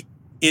can write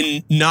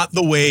in not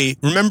the way,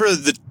 remember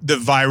the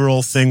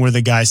viral thing where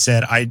the guy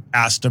said, I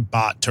asked a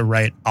bot to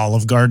write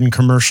Olive Garden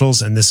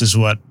commercials and this is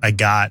what I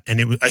got.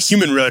 And it was a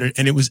human wrote it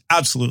and it was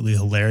absolutely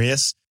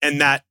hilarious. And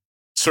that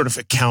sort of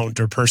account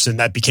or person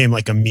that became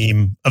like a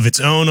meme of its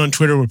own on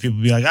Twitter where people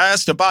be like, I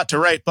asked a bot to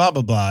write blah,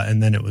 blah, blah.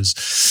 And then it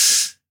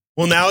was,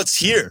 well, now it's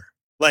here.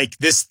 Like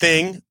this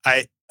thing,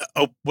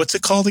 what's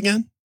it called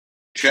again?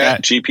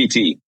 Chat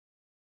GPT.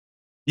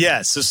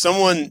 Yeah. So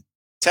someone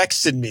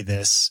texted me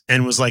this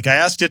and was like, I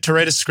asked it to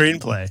write a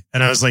screenplay.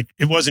 And I was like,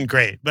 it wasn't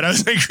great. But I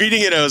was like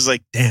reading it. I was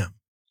like, damn.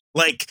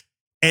 Like,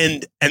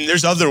 and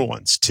there's other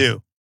ones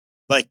too.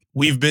 Like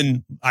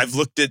I've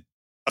looked at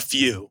a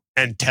few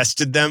and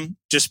tested them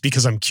just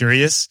because I'm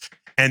curious.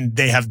 And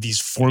they have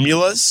these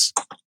formulas.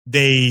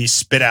 They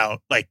spit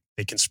out, like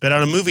they can spit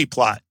out a movie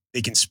plot.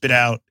 They can spit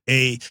out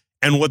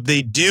and what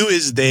they do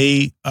is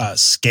they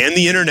scan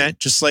the internet,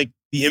 just like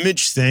the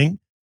image thing.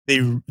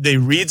 They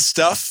read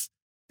stuff,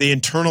 they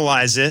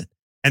internalize it,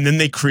 and then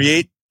they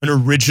create an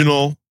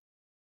original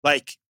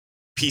like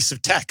piece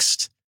of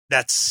text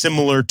that's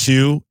similar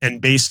to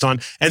and based on,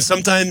 and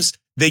sometimes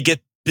they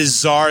get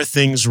bizarre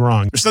things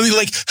wrong or something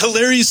like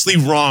hilariously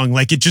wrong.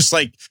 Like it just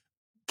like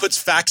puts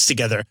facts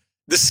together.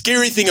 The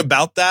scary thing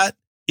about that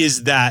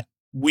is that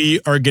we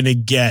are going to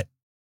get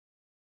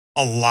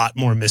a lot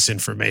more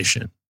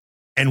misinformation,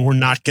 and we're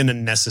not going to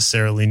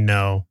necessarily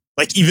know,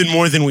 like even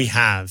more than we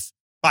have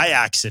by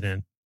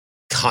accident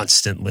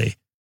constantly.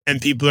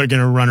 And people are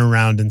going to run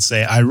around and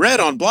say, I read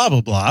on blah,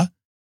 blah, blah,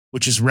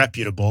 which is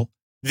reputable,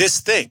 this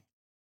thing.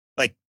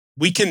 Like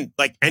we can,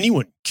 like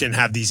anyone can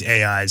have these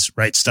AIs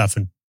write stuff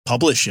and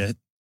publish it.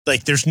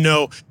 Like there's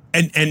no,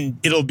 and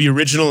it'll be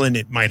original, and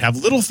it might have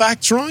little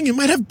facts wrong. It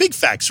might have big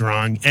facts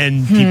wrong,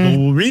 and people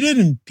will read it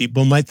and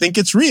people might think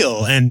it's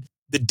real. And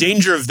the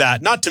danger of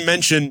that, not to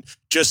mention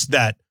just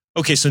that,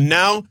 okay, so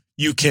now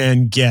you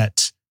can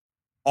get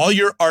all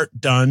your art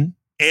done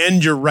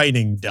and your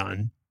writing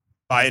done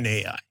by an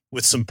AI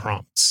with some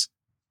prompts.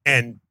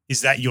 And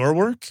is that your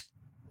work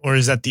or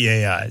is that the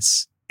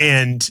AI's?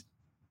 And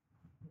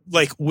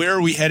like, where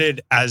are we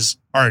headed as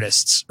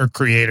artists or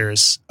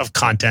creators of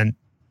content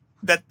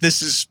that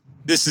this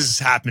is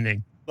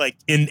happening? Like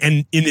in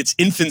its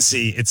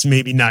infancy, it's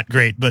maybe not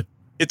great, but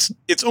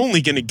it's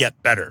only going to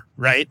get better,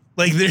 right?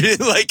 Like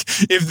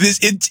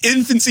if its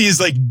infancy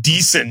is like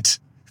decent,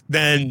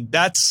 then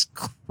that's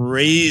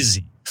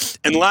crazy.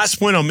 And last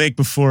point I'll make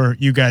before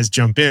you guys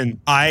jump in,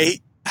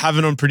 I have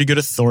it on pretty good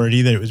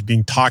authority that it was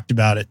being talked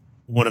about at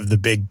one of the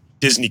big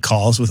Disney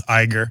calls with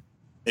Iger,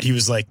 that he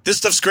was like, this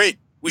stuff's great.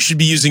 We should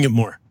be using it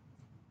more.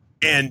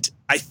 And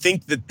I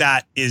think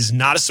that is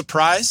not a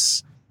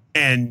surprise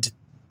and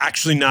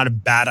actually not a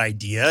bad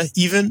idea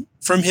even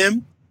from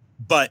him.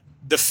 But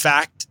the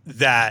fact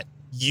that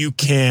you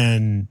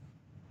can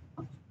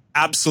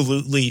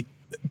absolutely,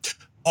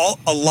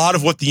 a lot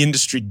of what the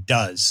industry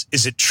does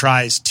is it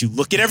tries to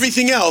look at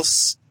everything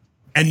else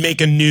and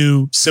make a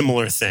new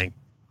similar thing.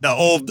 The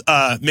old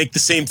make the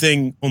same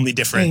thing, only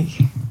different.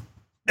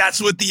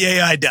 That's what the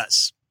AI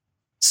does.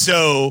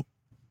 So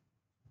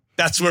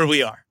that's where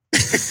we are.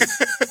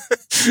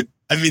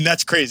 I mean,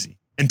 that's crazy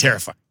and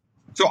terrifying.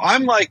 So I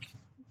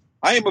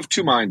am of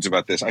two minds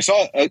about this. I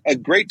saw a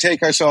great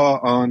take I saw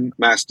on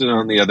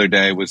Mastodon the other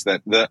day was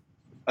that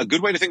a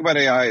good way to think about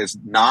AI is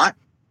not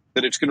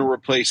that it's going to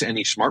replace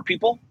any smart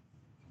people,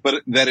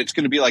 but that it's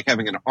going to be like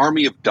having an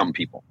army of dumb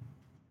people.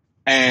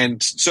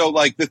 And so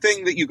like the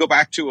thing that you go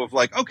back to of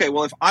like, okay,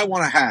 well, if I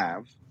want to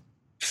have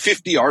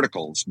 50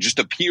 articles just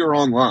appear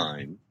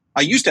online,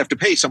 I used to have to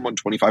pay someone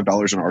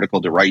 $25 an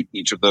article to write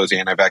each of those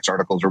anti-vax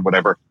articles or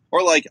whatever.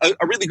 Or like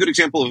a really good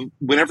example of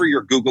whenever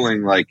you're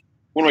Googling, like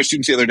one of my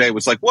students the other day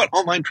was like, what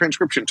online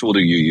transcription tool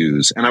do you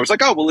use? And I was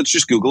like, oh, well, let's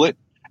just Google it.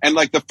 And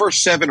like the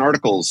first 7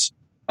 articles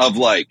of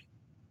like,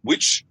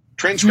 which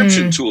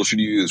transcription tool should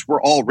you use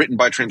were all written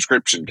by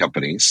transcription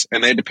companies,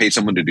 and they had to pay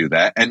someone to do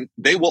that. And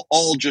they will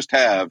all just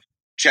have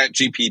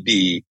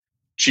GPT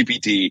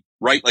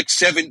write like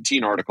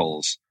 17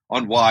 articles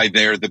on why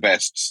they're the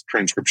best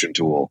transcription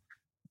tool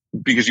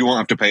because you won't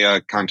have to pay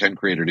a content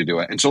creator to do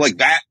it. And so like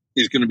that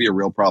is going to be a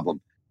real problem.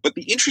 But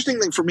the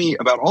interesting thing for me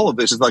about all of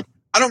this is like,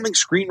 I don't think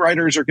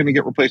screenwriters are going to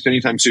get replaced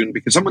anytime soon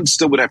because someone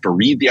still would have to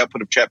read the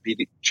output of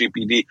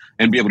GPT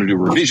and be able to do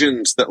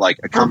revisions that like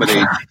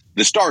accommodate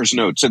the stars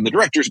notes and the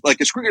directors. Like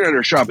a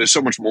screenwriter's job is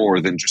so much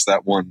more than just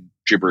that one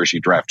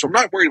gibberishy draft. So I'm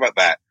not worried about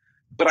that,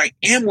 but I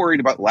am worried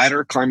about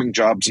ladder climbing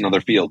jobs in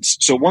other fields.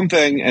 So one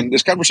thing, and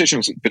this conversation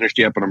isn't finished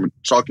yet, but I'm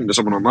talking to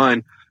someone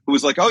online who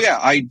was like, oh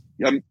yeah,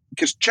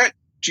 because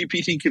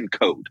ChatGPT can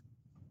code.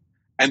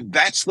 And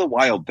that's the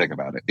wild thing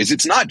about it is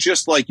it's not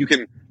just like you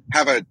can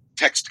have a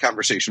text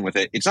conversation with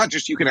it. It's not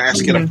just you can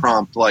ask it a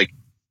prompt like,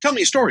 tell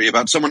me a story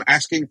about someone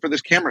asking for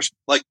this camera.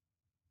 Like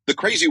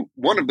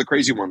one of the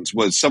crazy ones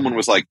was someone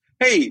was like,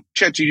 hey,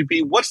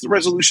 ChatGPT, what's the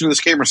resolution of this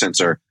camera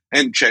sensor?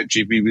 And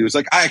ChatGPT was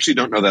like, I actually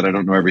don't know that. I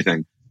don't know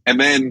everything. And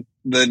then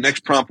the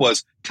next prompt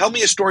was, tell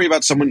me a story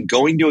about someone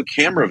going to a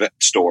camera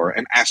store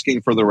and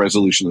asking for the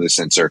resolution of the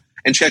sensor.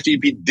 And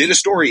ChatGPT did a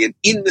story, and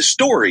in the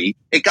story,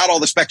 it got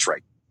all the specs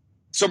right.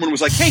 Someone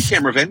was like, hey,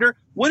 camera vendor,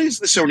 what is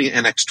the Sony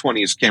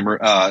NX20's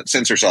camera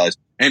sensor size?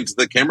 And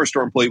the camera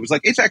store employee was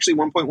like, it's actually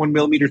 1.1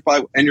 millimeters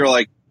by, and you're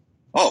like,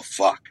 oh,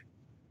 fuck.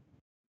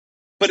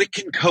 But it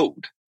can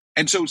code.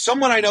 And so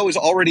someone I know is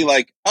already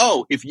like,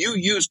 oh, if you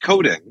use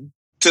coding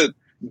to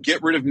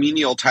get rid of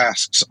menial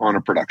tasks on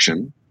a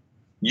production,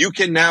 you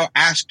can now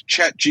ask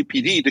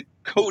ChatGPT to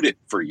code it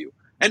for you.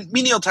 And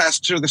menial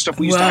tasks are the stuff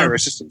we used to hire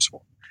assistants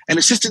for. And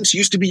assistants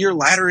used to be your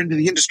ladder into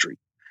the industry.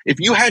 If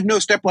you had no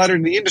step ladder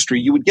in the industry,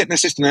 you would get an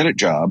assistant edit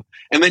job,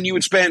 and then you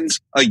would spend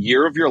a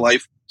year of your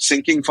life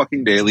syncing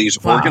fucking dailies,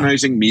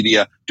 organizing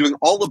media, doing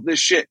all of this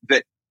shit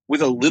that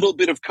with a little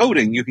bit of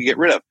coding you could get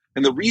rid of.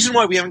 And the reason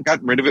why we haven't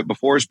gotten rid of it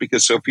before is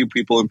because so few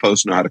people in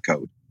post know how to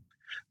code.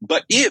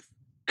 But if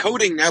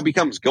coding now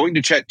becomes going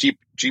to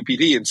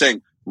ChatGPT and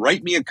saying,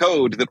 write me a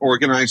code that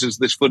organizes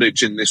this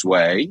footage in this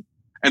way,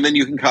 And then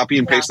you can copy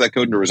and paste that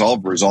code into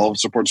Resolve. Resolve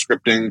supports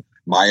scripting.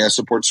 Maya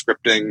supports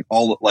scripting.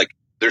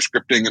 There's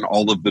scripting in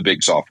all of the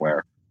big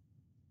software.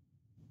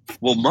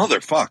 Well,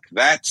 motherfuck,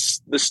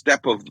 that's the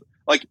step of,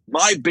 like,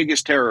 my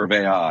biggest terror of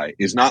AI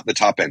is not the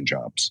top end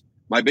jobs.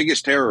 My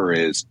biggest terror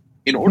is,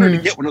 in order to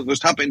get one of those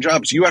top end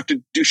jobs, you have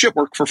to do shit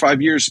work for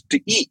 5 years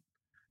to eat.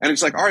 And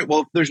it's like, all right,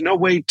 well, if there's no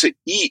way to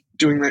eat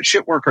doing that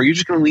shit work, are you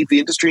just going to leave the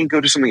industry and go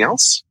do something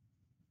else?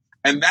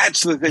 And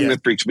that's the thing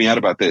that freaks me out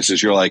about this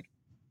is you're like,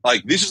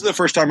 this is the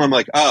first time I'm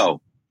like, oh,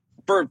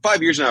 for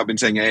 5 years now, I've been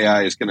saying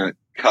AI is going to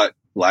cut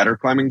ladder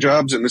climbing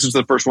jobs. And this is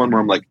the first one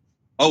where I'm like,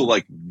 oh,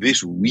 like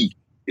this week,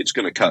 it's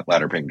going to cut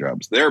ladder paying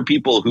jobs. There are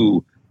people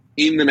who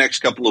in the next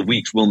couple of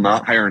weeks will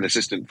not hire an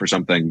assistant for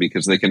something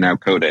because they can now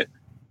code it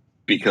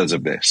because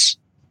of this.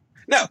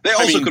 Now, they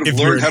also could have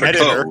learned how to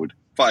code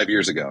 5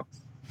 years ago.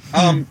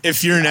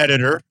 If you're an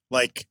editor,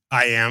 like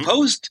I am,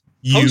 Post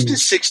is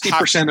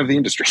 60% of the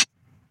industry.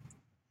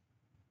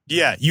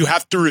 Yeah, you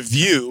have to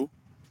review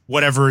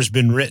whatever has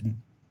been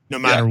written, no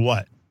matter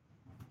what.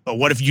 But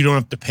what if you don't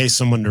have to pay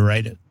someone to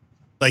write it?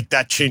 Like,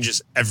 that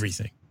changes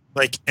everything.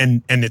 Like,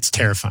 and it's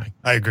terrifying.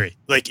 I agree.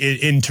 Like,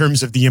 in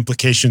terms of the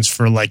implications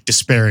for like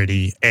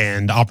disparity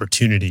and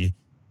opportunity.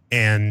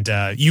 And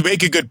you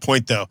make a good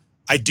point, though.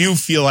 I do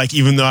feel like,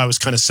 even though I was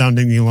kind of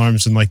sounding the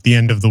alarms and like the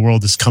end of the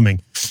world is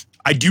coming,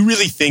 I do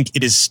really think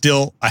it is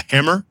still a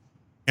hammer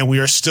and we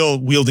are still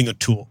wielding a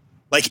tool.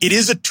 Like, it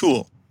is a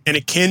tool and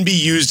it can be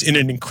used in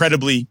an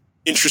incredibly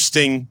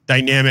interesting,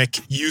 dynamic,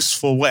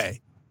 useful way.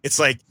 It's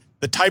like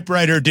the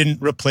typewriter didn't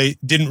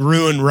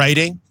ruin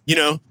writing, you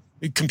know?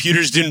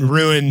 Computers didn't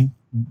ruin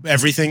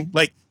everything.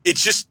 Like,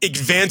 it's just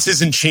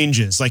advances and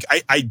changes. Like,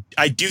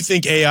 I do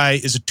think AI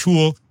is a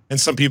tool and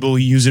some people will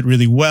use it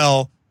really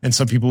well and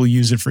some people will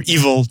use it for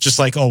evil, just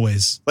like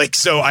always. Like,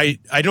 so I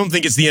don't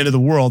think it's the end of the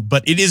world,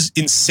 but it is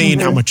insane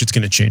how much it's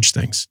going to change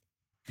things.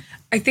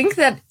 I think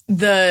that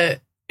the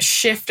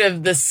shift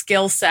of the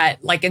skill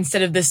set, like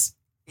instead of this,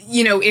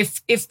 you know,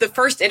 if the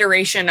first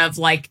iteration of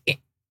like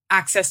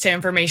access to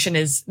information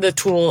is the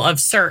tool of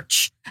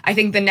search, I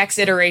think the next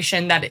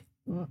iteration that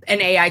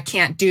an AI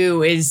can't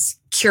do is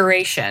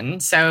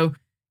curation. So,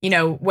 you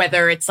know,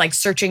 whether it's like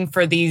searching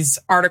for these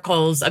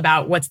articles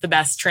about what's the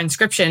best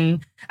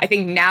transcription, I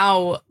think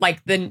now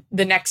like the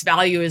next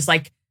value is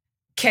like,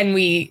 can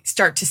we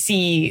start to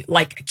see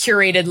like a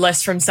curated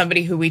list from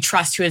somebody who we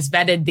trust who has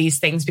vetted these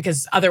things?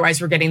 Because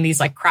otherwise we're getting these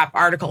like crap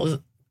articles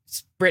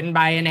written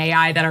by an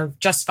AI that are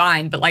just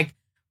fine. But like,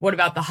 what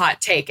about the hot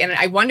take? And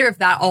I wonder if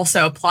that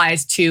also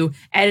applies to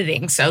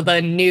editing. So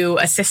the new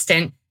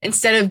assistant,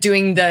 instead of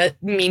doing the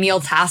menial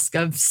task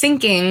of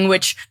syncing,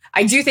 which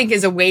I do think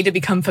is a way to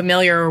become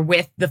familiar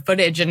with the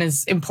footage and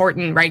is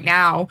important right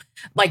now.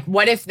 Like,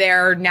 what if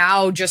they're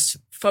now just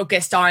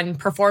focused on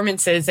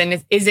performances?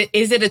 And is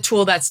it a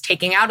tool that's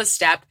taking out a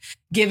step,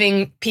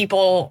 giving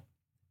people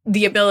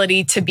the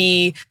ability to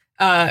be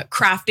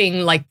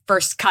crafting like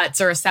first cuts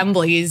or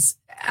assemblies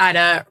at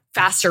a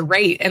faster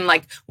rate? And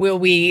like, will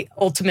we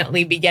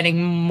ultimately be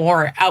getting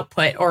more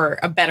output or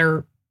a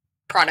better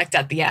product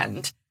at the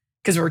end?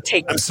 Because we're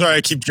taking. I'm sorry,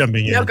 I keep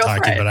jumping in and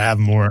talking, but I have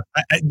more.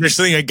 There's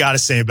something I got to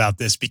say about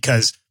this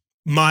because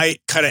my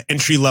kind of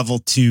entry level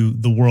to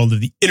the world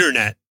of the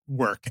internet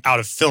work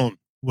out of film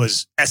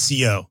was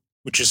SEO,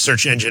 which is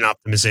search engine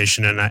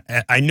optimization.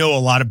 And I know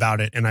a lot about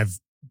it and I've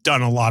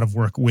done a lot of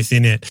work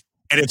within it.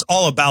 And it's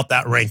all about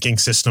that ranking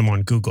system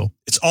on Google.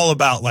 It's all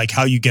about like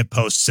how you get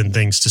posts and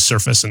things to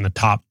surface in the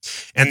top.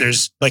 And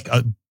there's like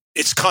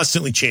it's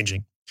constantly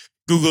changing.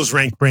 Google's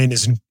rank brain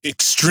is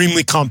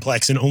extremely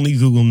complex and only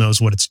Google knows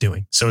what it's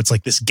doing. So it's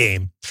like this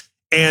game.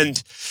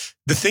 And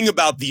the thing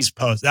about these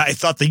posts, I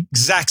thought the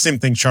exact same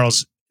thing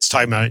Charles is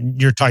talking about,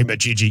 and you're talking about,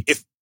 Gigi.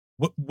 If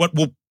what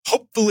will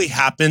hopefully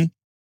happen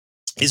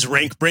is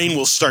rank brain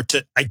will start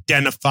to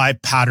identify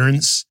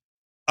patterns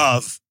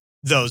of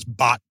those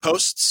bot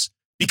posts.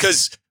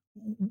 Because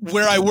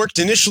where I worked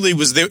initially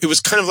was there, it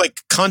was kind of like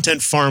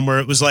content farm where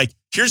it was like,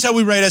 here's how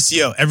we write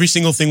SEO. Every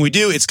single thing we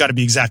do, it's got to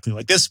be exactly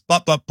like this, blah,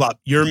 blah, blah.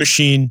 You're a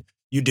machine,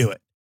 you do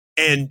it.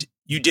 And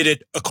you did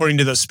it according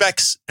to those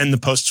specs and the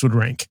posts would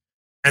rank.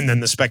 And then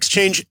the specs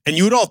change and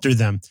you would alter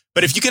them.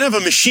 But if you could have a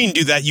machine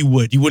do that, you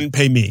wouldn't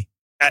pay me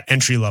at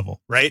entry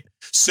level, right?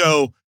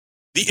 So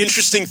the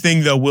interesting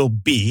thing though will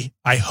be,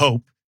 I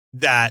hope,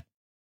 that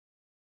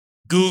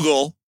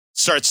Google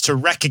starts to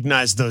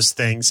recognize those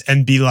things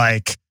and be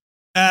like,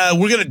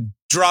 we're going to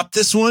drop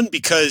this one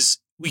because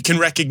we can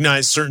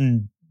recognize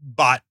certain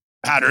bot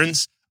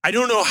patterns. I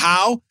don't know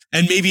how,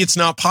 and maybe it's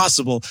not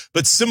possible.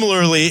 But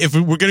similarly, if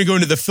we're going to go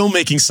into the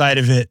filmmaking side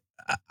of it,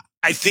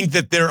 I think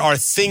that there are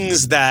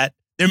things that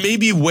there may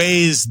be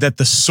ways that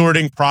the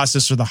sorting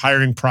process or the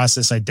hiring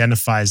process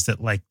identifies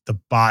that like the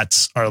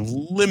bots are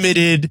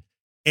limited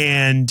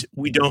and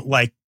we don't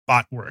like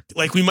bot work.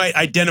 Like we might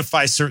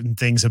identify certain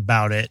things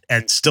about it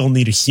and still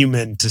need a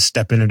human to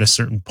step in at a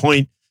certain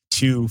point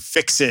to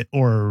fix it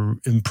or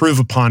improve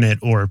upon it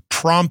or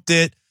prompt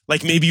it.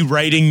 Like maybe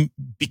writing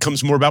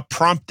becomes more about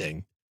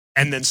prompting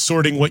and then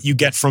sorting what you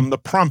get from the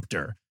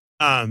prompter.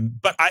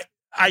 But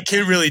I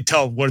can't really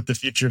tell what the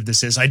future of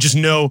this is. I just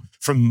know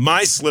from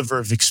my sliver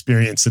of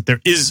experience that there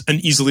is an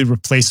easily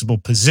replaceable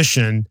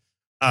position.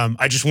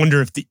 I just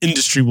wonder if the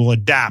industry will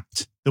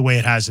adapt the way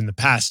it has in the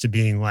past to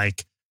being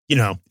like,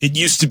 it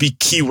used to be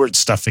keyword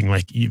stuffing.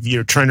 Like if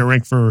you're trying to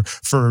rank for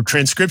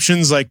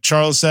transcriptions, like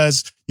Charles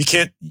says,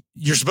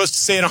 you're supposed to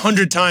say it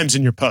 100 times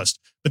in your post.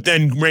 But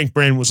then Rank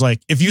Brain was like,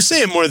 if you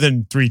say it more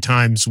than 3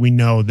 times, we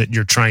know that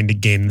you're trying to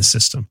game the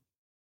system.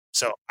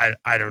 So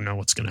I don't know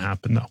what's going to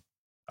happen though,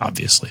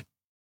 obviously.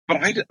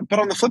 But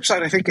on the flip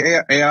side, I think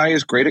AI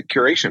is great at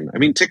curation. I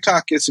mean,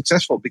 TikTok is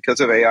successful because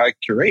of AI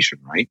curation,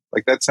 right?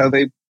 Like that's how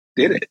they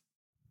did it.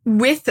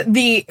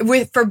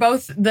 For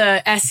both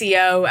the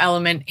SEO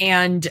element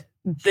and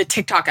the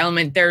TikTok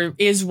element, there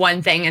is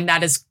one thing, and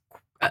that is,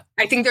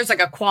 I think there's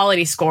like a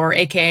quality score,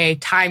 aka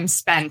time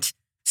spent.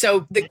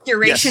 So the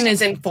curation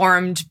is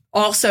informed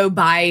also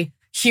by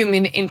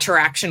human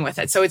interaction with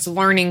it. So it's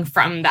learning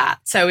from that.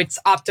 So it's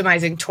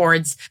optimizing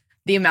towards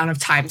the amount of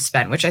time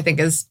spent, which I think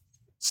is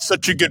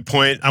such a good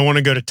point. I want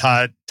to go to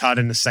Todd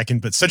in a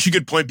second, but such a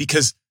good point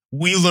because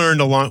we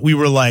learned a lot. We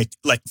were like,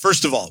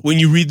 first of all, when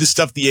you read the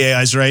stuff the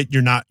AI's right,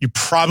 you're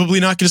probably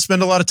not going to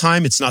spend a lot of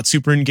time. It's not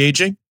super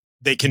engaging.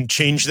 They can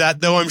change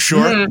that though, I'm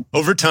sure. Mm-hmm.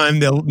 Over time,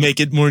 they'll make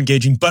it more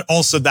engaging, but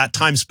also that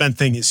time spent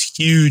thing is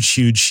huge,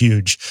 huge,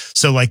 huge.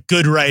 So like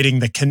good writing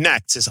that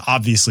connects is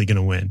obviously going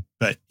to win,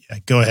 but yeah,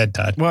 go ahead,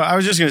 Todd. Well, I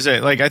was just going to say,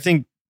 like, I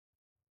think,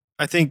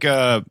 I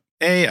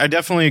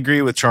definitely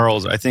agree with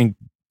Charles. I think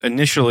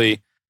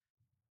initially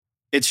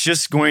it's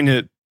just going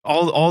to,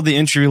 all the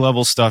entry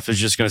level stuff is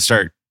just going to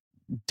start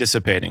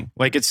dissipating.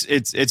 Like it's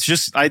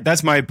just,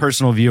 that's my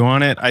personal view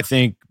on it. I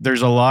think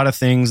there's a lot of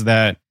things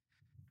that,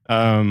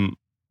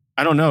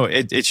 I don't know.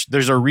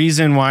 There's a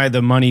reason why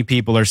the money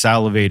people are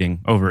salivating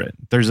over it.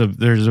 There's a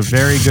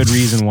very good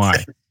reason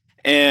why.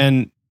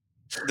 And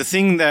the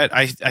thing that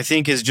I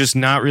think is just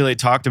not really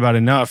talked about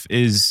enough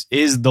is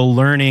the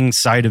learning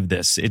side of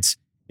this. It's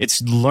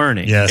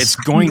learning. Yes. It's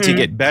going to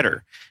get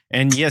better.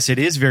 And yes, it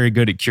is very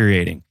good at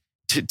curating.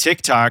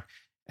 TikTok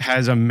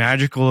has a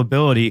magical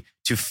ability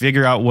to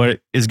figure out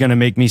what is going to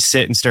make me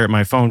sit and stare at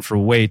my phone for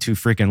way too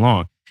freaking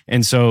long.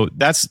 And so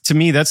that's, to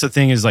me, that's the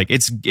thing is like,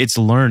 it's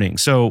learning.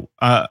 So,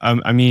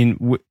 I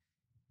mean,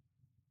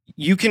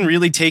 you can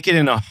really take it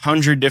in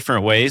 100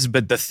 different ways,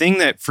 but the thing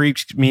that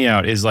freaks me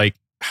out is like,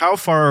 how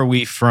far are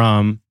we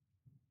from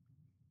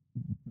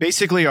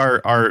basically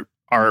our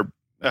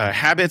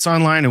habits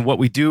online and what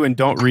we do and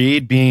don't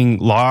read being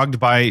logged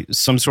by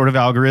some sort of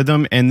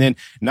algorithm? And then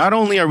not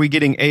only are we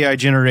getting AI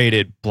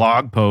generated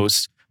blog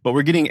posts, but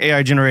we're getting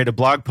AI generated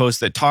blog posts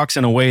that talks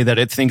in a way that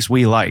it thinks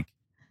we like.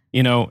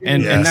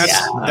 And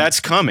that's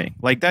coming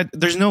like that.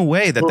 There's no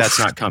way that that's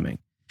not coming.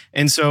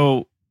 And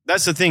so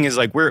that's the thing is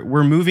like,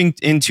 we're moving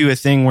into a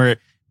thing where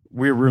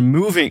we're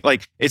removing,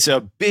 like, it's a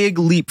big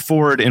leap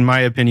forward, in my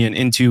opinion,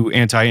 into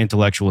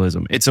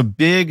anti-intellectualism. It's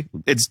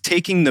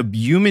taking the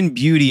human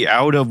beauty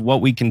out of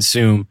what we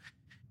consume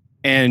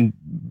and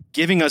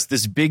giving us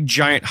this big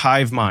giant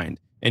hive mind.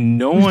 And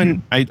no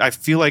one, I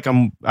feel like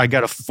I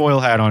got a foil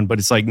hat on, but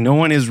it's like, no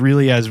one is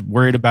really as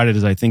worried about it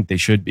as I think they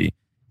should be.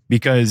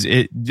 Because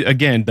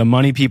again, the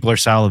money people are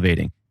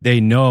salivating.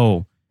 They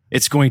know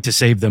it's going to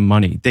save them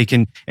money. They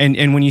can,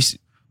 and when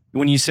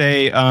you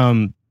say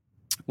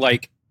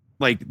like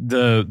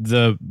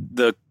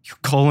the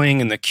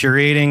culling and the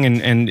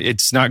curating and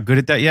it's not good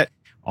at that yet.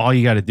 All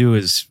you got to do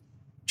is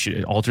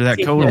alter that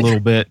code a little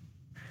bit,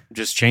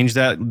 just change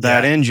that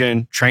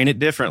engine, train it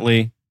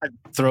differently,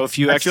 throw a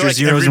few extra like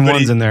zeros and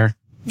ones in there.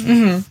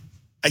 Mm-hmm.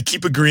 I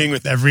keep agreeing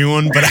with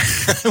everyone, but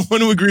I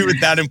want to agree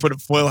with that and put a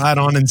foil hat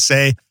on and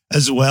say,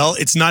 as well,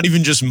 it's not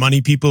even just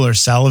money people are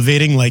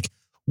salivating. Like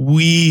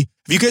have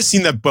you guys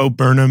seen that Bo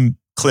Burnham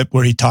clip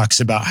where he talks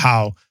about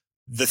how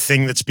the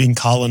thing that's being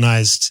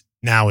colonized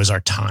now is our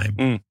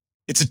time?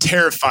 It's a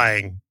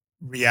terrifying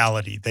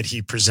reality that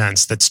he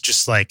presents. That's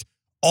just like,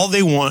 all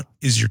they want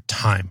is your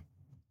time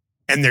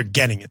and they're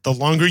getting it. The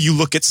longer you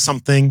look at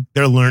something,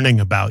 they're learning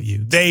about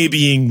you. They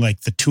being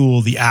like the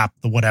tool, the app,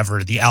 the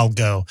whatever, the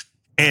algo.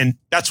 And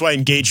that's why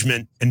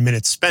engagement and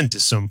minutes spent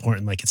is so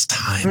important. Like it's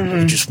time.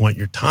 Mm-hmm. You just want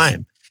your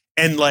time.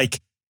 And like,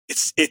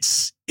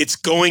 it's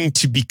going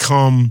to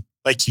become,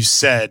 like you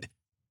said,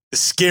 the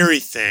scary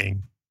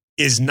thing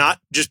is not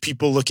just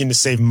people looking to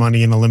save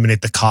money and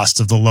eliminate the cost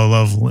of the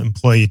low-level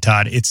employee,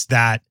 Todd. It's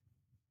that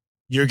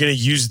you're going to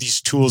use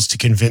these tools to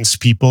convince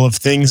people of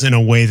things in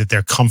a way that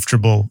they're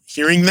comfortable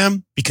hearing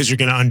them, because you're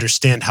going to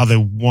understand how they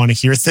want to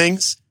hear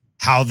things,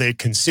 how they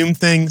consume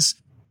things,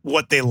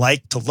 what they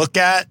like to look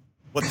at,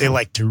 what they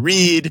like to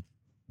read,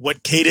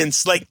 what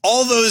cadence, like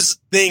all those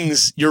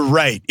things. You're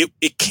right.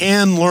 It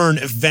can learn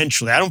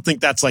eventually. I don't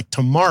think that's like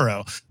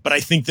tomorrow, but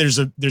I think there's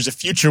a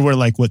future where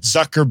like what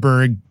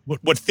Zuckerberg,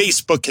 what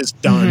Facebook has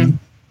done,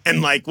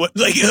 and like what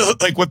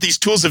what these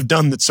tools have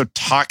done that's so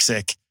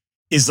toxic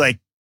is like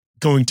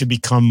going to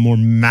become more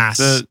mass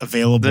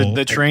available.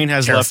 The train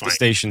has left the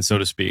station, so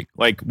to speak.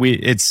 Like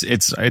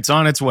it's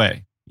on its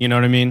way. You know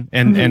what I mean?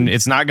 And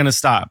it's not going to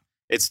stop.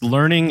 It's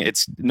learning.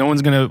 It's no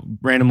one's going to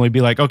randomly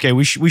be like, okay,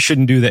 we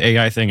shouldn't do the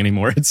AI thing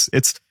anymore.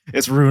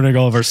 It's ruining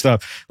all of our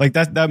stuff. Like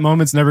that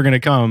moment's never going to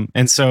come.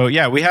 And so,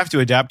 yeah, we have to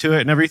adapt to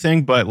it and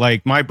everything. But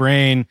like my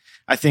brain,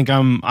 I think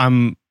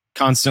I'm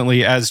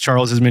constantly, as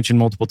Charles has mentioned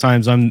multiple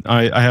times,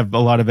 I have a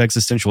lot of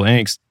existential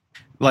angst.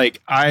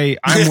 Like I'm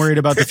worried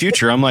about the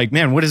future. I'm like,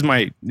 man, what is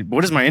my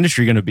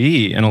industry going to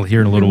be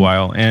here in a little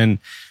while? And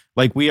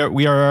like we are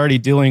already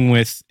dealing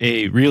with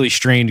a really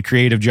strained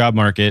creative job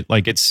market.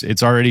 Like it's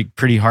already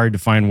pretty hard to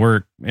find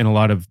work in a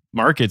lot of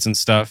markets and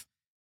stuff.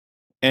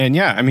 And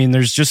yeah, I mean,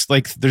 there's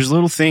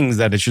little things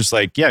that it's just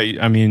like, yeah,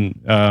 I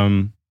mean,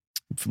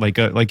 like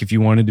if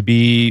you wanted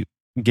to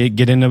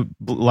get into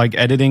like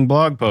editing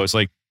blog posts,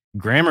 like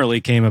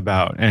Grammarly came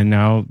about, and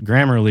now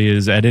Grammarly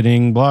is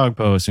editing blog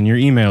posts and your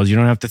emails. You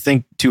don't have to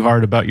think too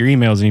hard about your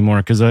emails anymore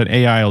because an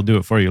AI will do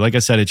it for you. Like I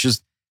said, it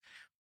just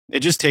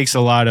takes a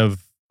lot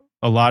of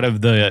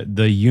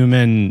the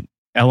human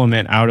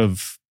element out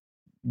of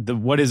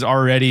what is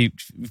already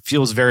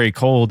feels very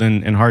cold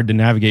and hard to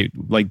navigate,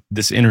 like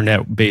this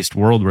internet based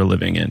world we're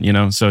living in, you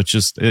know? So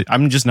it's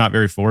I'm just not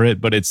very for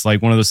it, but it's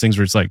like one of those things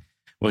where it's like,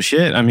 well,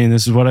 shit, I mean,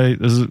 this is what it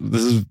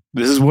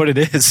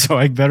is. So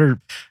I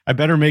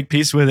better make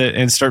peace with it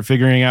and start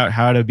figuring out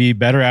how to be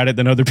better at it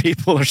than other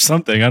people or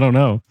something. I don't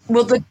know.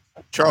 Well,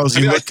 Charles,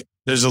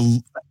 there's a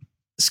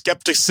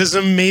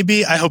skepticism,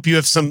 maybe. I hope you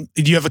have do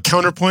you have a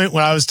counterpoint?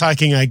 When I was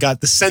talking, I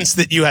got the sense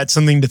that you had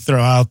something to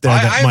throw out there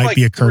that might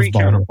be a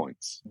curveball.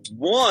 Counterpoints.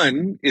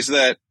 One is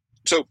that,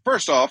 so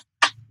first off,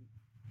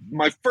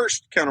 my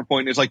first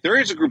counterpoint is like, there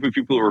is a group of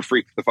people who are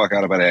freaked the fuck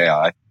out about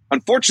AI.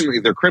 Unfortunately,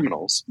 they're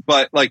criminals,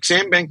 but like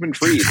Sam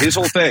Bankman-Fried, his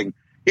whole thing,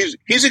 his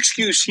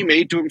excuse he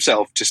made to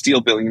himself to steal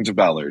billions of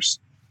dollars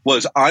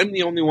was, I'm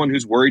the only one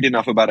who's worried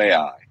enough about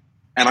AI,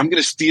 and I'm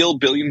going to steal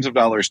billions of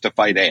dollars to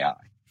fight AI.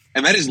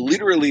 And that is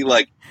literally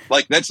like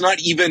that's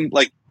not even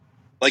like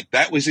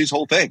that was his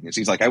whole thing. Is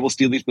he's like, I will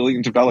steal these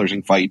billions of dollars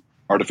and fight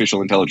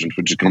artificial intelligence,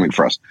 which is coming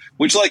for us.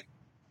 Which, like,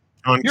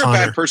 you're a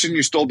bad person.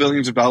 You stole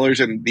billions of dollars,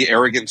 and the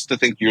arrogance to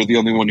think you're the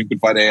only one who could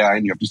fight AI,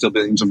 and you have to steal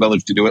billions of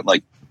dollars to do it.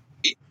 Like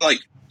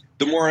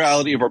the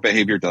morality of our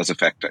behavior does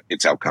affect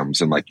its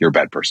outcomes, and like, you're a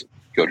bad person.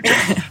 Go to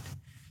jail.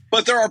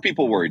 But there are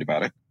people worried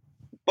about it.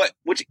 But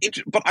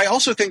I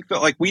also think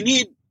that like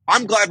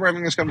I'm glad we're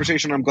having this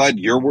conversation. I'm glad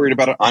you're worried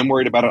about it. I'm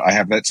worried about it. I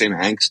have that same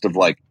angst of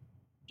like,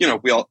 you know,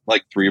 we all,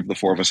 like 3 of the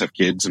 4 of us have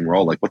kids, and we're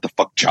all like, what the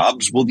fuck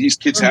jobs will these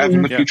kids have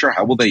in the future?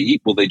 How will they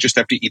eat? Will they just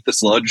have to eat the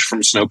sludge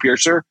from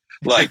Snowpiercer?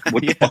 Like,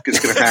 what the fuck is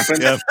going to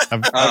happen? Yep.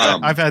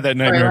 I've had that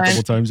nightmare a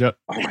couple times. Yep.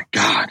 Oh my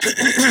God.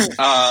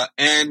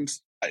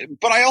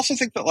 But I also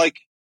think that, like,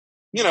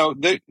 you know,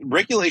 the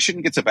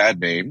regulation gets a bad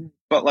name,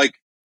 but like,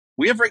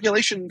 we have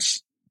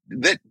regulations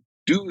that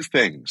do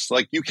things.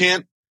 Like, you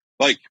can't,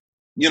 like,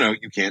 you know,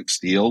 you can't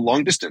steal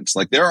long distance.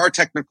 Like, there are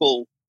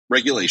technical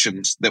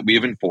regulations that we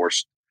have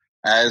enforced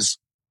as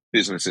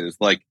businesses.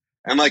 Like,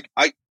 and like,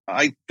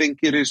 I think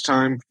it is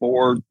time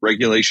for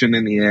regulation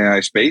in the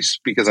AI space,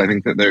 because I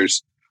think that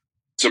there's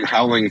some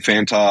howling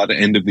Fantod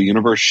end of the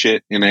universe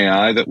shit in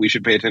AI that we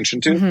should pay attention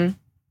to. Mm-hmm.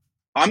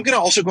 I'm going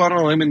to also go out on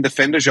a limb and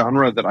defend a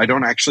genre that I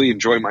don't actually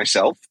enjoy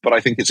myself, but I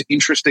think is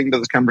interesting to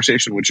this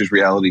conversation, which is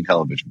reality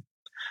television.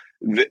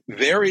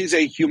 There is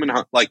a human,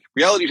 like,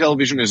 reality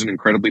television is an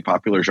incredibly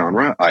popular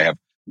genre. I have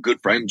good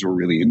friends who are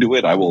really into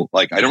it. I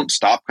don't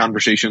stop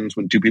conversations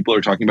when 2 people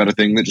are talking about a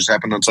thing that just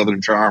happened on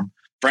Southern Charm.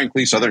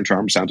 Frankly, Southern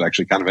Charm sounds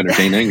actually kind of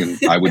entertaining, and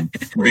I would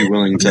be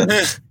willing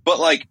to, but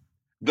like,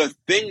 the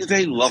thing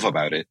they love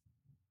about it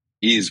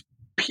is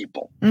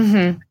people,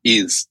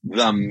 is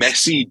the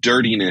messy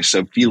dirtiness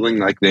of feeling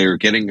like they're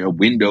getting a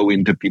window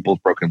into people's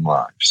broken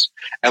lives.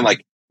 And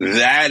like,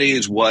 that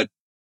is what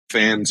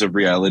fans of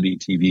reality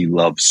TV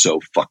love so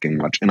fucking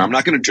much. And I'm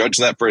not going to judge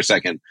that for a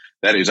second.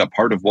 That is a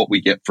part of what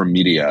we get from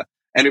media.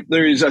 And if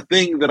there is a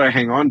thing that I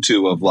hang on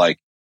to of like,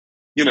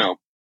 you know,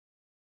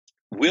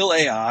 will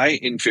AI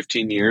in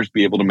 15 years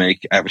be able to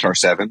make Avatar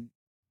 7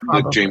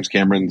 with James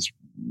Cameron's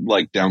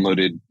like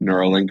downloaded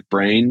Neuralink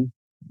brain,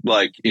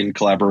 like in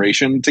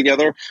collaboration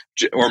together,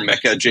 or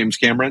Mecha James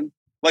Cameron?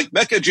 Like,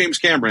 Mecha James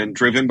Cameron,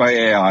 driven by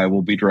AI,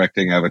 will be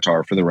directing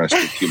Avatar for the rest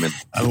of human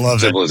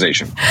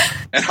civilization.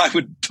 And I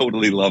would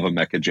totally love a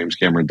Mecha James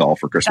Cameron doll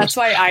for Christmas. That's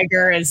why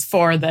Iger is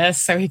for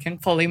this, so he can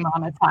fully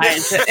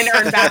monetize it and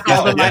earn back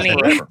all the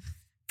money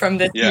from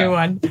this new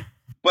one.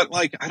 But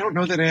like, I don't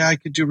know that AI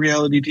could do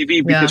reality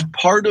TV, because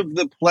part of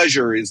the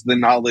pleasure is the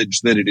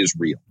knowledge that it is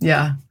real.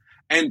 Yeah.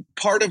 And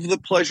part of the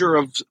pleasure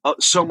of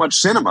so much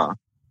cinema,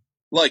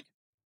 like,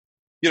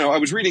 you know, I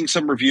was reading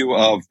some review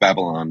of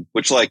Babylon,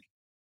 which, like,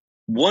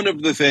 one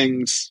of the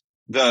things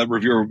the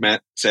reviewer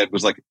said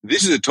was like,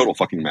 this is a total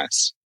fucking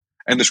mess.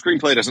 And the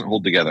screenplay doesn't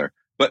hold together,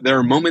 but there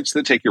are moments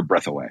that take your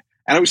breath away.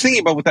 And I was thinking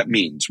about what that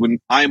means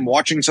when I'm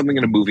watching something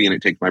in a movie and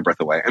it takes my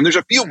breath away. And there's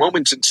a few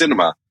moments in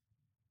cinema.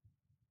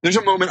 There's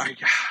a moment, I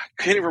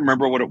can't even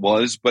remember what it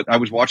was, but I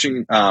was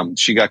watching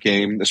She Got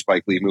Game, the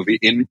Spike Lee movie,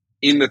 in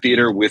the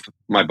theater with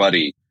my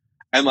buddy.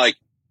 And like,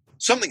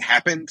 something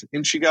happened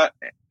in She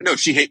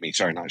Hate Me.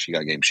 Sorry, not She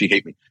Got Game. She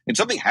Hate Me. And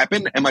something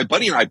happened, and my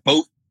buddy and I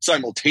both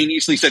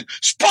simultaneously said,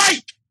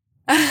 Spike!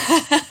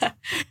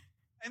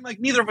 And like,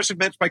 neither of us have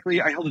met Spike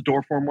Lee. I held a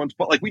door for him once,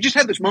 but like, we just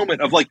had this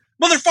moment of like,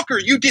 motherfucker,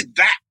 you did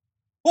that.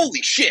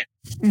 Holy shit.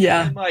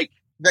 Yeah. And like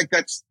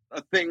that's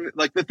a thing,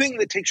 like the thing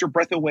that takes your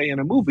breath away in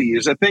a movie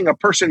is a thing a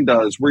person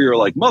does where you're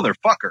like,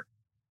 motherfucker.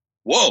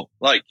 Whoa.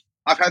 Like,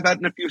 I've had that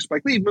in a few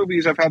Spike Lee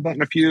movies. I've had that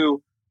in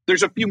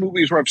there's a few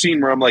movies where I've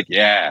seen where I'm like,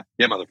 yeah,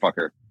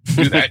 motherfucker,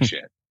 do that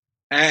shit.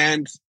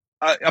 And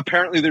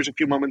apparently there's a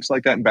few moments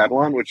like that in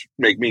Babylon, which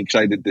make me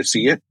excited to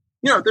see it.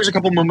 You know, there's a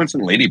couple moments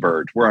in Lady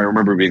Bird where I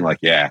remember being like,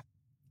 yeah,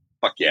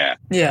 fuck yeah.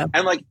 Yeah.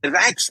 And like,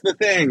 that's the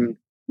thing.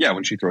 Yeah,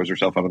 when she throws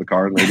herself out of the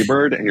car in Lady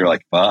Bird and you're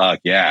like, fuck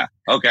yeah.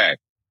 Okay.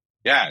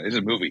 Yeah, this is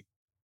a movie.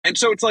 And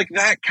so it's like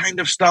that kind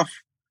of stuff,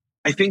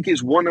 I think,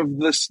 is one of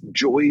the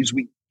joys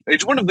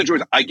it's one of the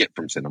joys I get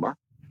from cinema.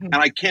 And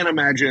I can't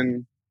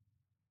imagine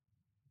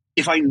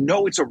if I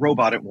know it's a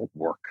robot, it won't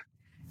work.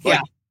 Like,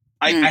 Yeah.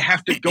 I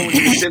have to go into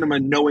the cinema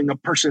knowing a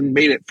person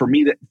made it for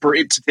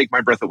it to take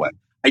my breath away.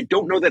 I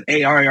don't know that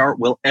AI art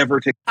will ever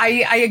take.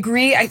 I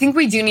agree. I think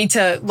we do need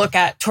to look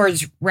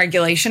towards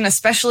regulation,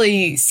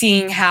 especially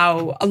seeing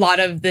how a lot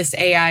of this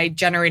AI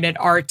generated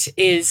art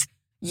is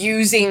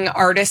using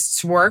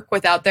artists' work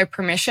without their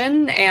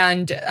permission.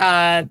 And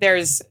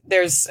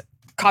there's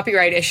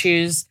copyright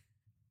issues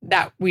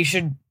that we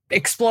should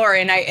explore.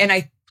 And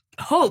I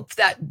hope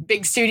that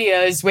big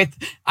studios with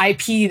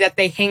IP that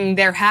they hang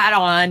their hat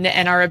on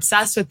and are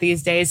obsessed with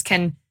these days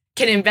can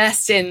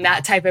invest in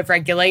that type of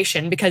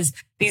regulation, because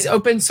these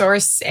open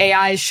source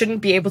AIs shouldn't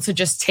be able to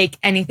just take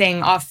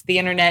anything off the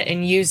internet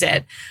and use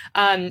it.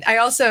 I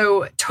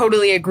also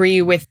totally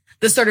agree with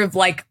the sort of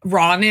like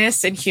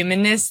rawness and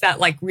humanness that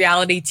like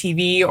reality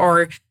TV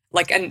or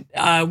like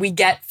we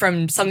get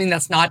from something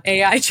that's not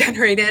AI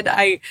generated.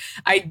 I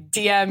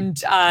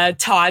DM'd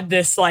Todd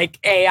this like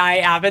AI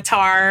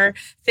avatar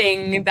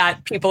thing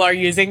that people are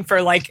using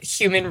for like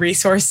human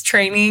resource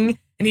training.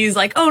 And he's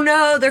like, oh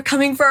no, they're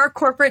coming for our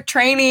corporate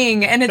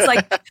training. And it's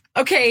like,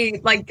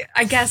 okay, like,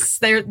 I guess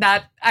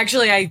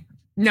I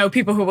know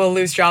people who will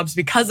lose jobs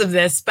because of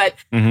this, but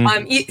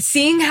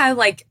seeing how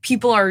like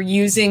people are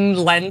using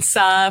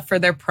Lensa for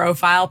their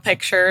profile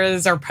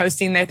pictures or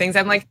posting their things,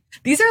 I'm like,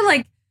 these are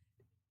like,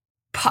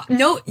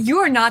 no, you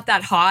are not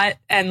that hot.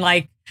 And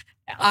like,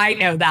 I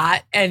know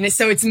that. And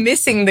so it's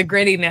missing the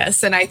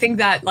grittiness. And I think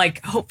that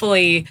like,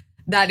 hopefully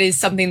that is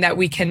something that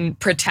we can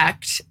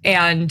protect.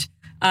 And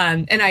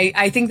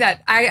I think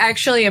that I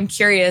actually am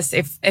curious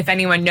if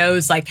anyone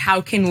knows, like,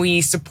 how can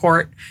we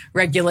support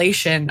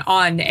regulation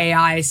on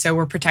AI so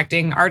we're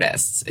protecting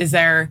artists? Is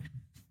there?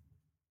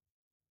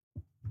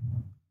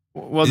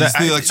 Well, the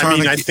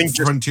Electronic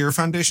Frontier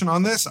Foundation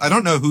on this? I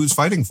don't know who's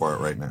fighting for it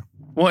right now.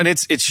 Well, and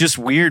it's just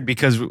weird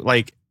because,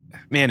 like,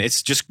 man,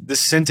 it's just,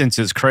 this sentence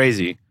is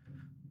crazy,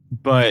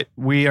 but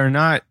we are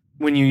not.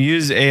 When you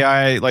use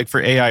AI, like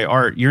for AI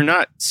art, you're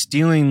not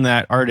stealing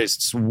that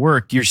artist's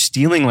work. You're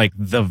stealing like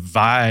the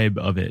vibe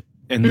of it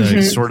and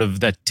the sort of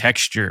the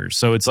texture.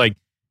 So it's like,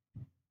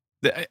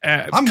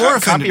 I'm more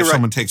offended if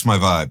someone takes my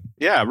vibe.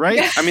 Yeah, right.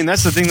 Yeah. I mean,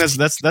 that's the thing.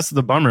 That's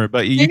the bummer.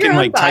 But you can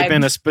like type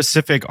in a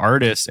specific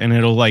artist and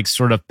it'll like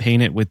sort of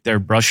paint it with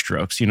their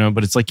brushstrokes, you know.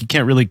 But it's like you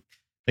can't really,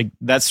 like,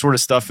 that sort of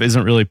stuff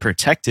isn't really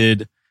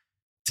protected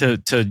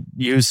to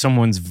use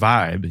someone's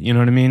vibe. You know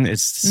what I mean?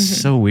 It's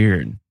so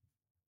weird.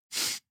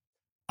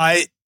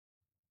 I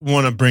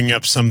want to bring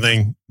up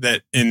something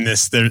that in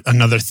this, there's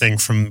another thing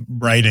from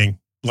writing.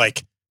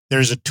 Like,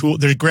 there's a tool,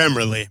 there's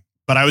Grammarly,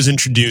 but I was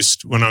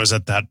introduced when I was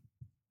at that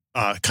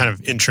kind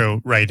of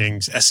intro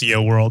writings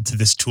SEO world to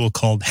this tool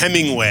called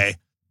Hemingway,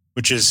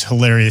 which is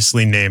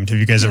hilariously named. Have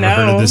you guys ever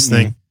heard of this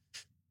thing?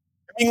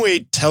 Hemingway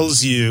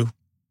tells you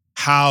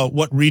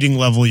what reading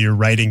level your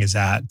writing is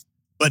at,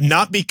 but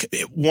not because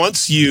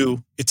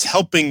it's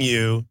helping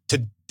you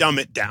to dumb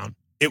it down.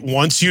 It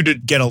wants you to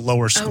get a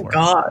lower score. Oh,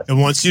 God. It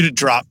wants you to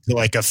drop to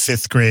like a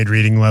 5th grade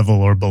reading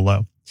level or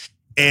below.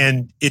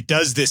 And it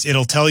does this.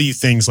 It'll tell you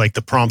things like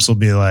the prompts will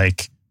be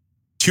like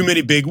too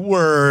many big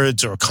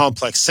words or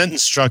complex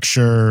sentence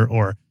structure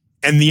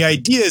and the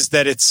idea is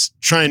that it's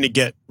trying to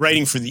get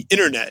writing for the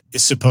internet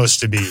is supposed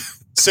to be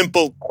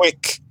simple,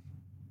 quick,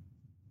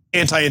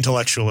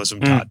 anti-intellectualism,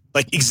 Todd.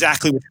 Like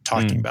exactly what you're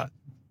talking about.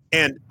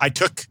 And I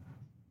took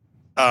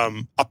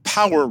a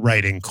power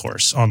writing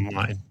course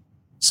online.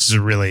 This is a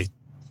really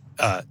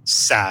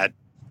sad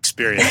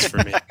experience for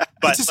me.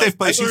 But it's a safe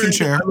place you can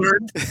share.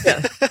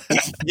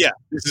 Yeah,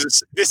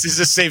 this is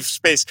a safe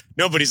space.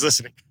 Nobody's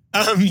listening.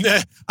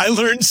 I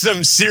learned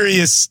some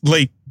serious,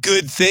 like,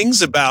 good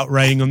things about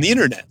writing on the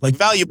internet, like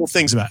valuable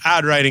things about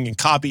ad writing and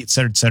copy, et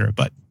cetera, et cetera.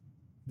 But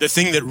the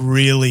thing that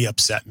really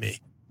upset me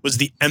was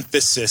the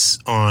emphasis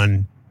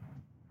on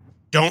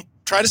don't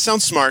try to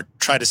sound smart,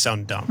 try to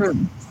sound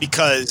dumb.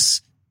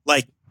 Because,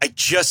 like,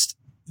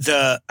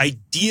 the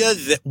idea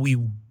that we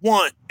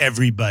want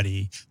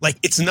everybody, like,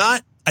 it's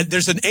not,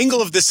 there's an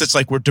angle of this that's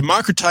like we're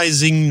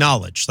democratizing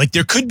knowledge. Like,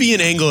 there could be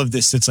an angle of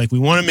this that's like we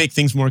want to make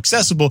things more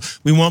accessible.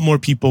 We want more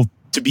people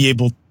to be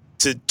able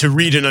to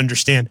read and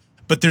understand.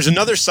 But there's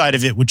another side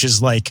of it, which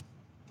is like,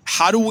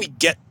 how do we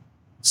get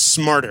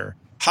smarter?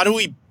 how do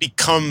we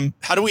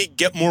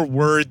get more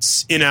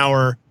words in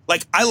our,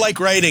 like, I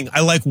like writing,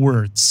 I like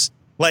words,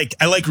 like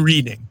I like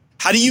reading.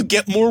 How do you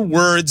get more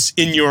words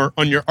on your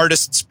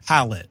artist's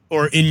palette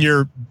or in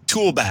your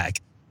tool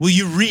bag? Well,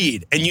 you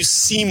read and you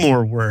see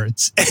more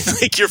words, and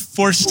like you're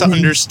forced to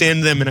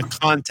understand them in a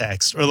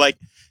context, or like,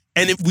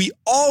 and if we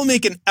all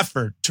make an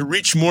effort to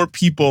reach more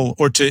people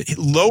or to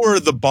lower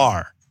the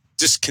bar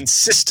just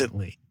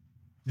consistently,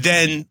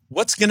 then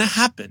what's going to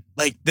happen?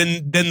 Like,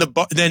 then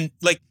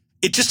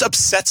it just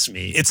upsets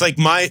me. It's like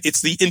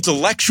it's the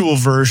intellectual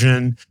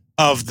version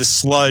of the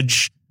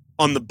sludge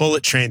on the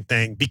bullet train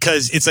thing,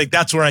 because it's like,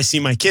 that's where I see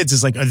my kids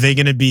is like, are they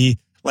going to be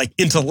like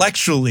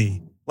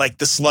intellectually like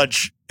the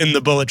sludge in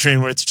the bullet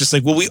train, where it's just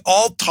like, well, we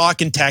all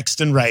talk and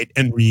text and write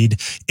and read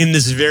in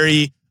this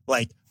very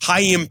like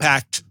high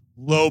impact,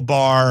 low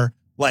bar,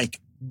 like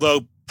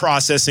low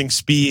processing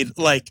speed.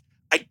 Like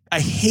I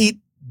hate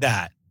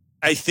that.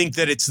 I think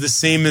that it's the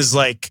same as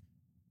like,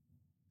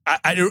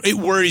 it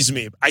worries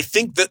me. I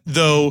think that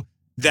though,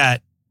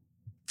 that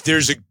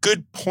there's a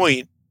good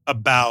point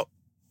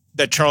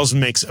that Charles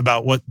makes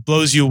about what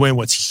blows you away,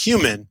 what's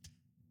human.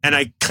 And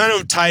I kind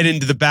of tied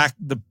into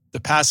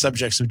the past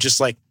subjects of just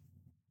like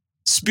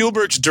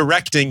Spielberg's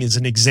directing is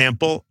an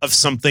example of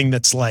something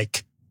that's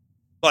like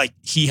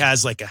he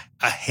has like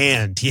a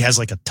hand, he has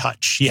like a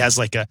touch, he has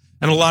like and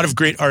a lot of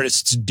great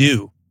artists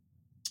do.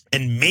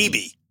 And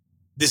maybe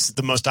this is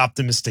the most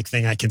optimistic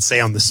thing I can say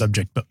on the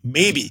subject, but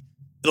maybe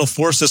it'll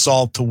force us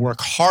all to work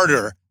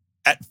harder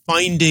at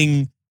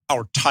finding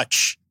our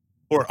touch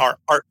or our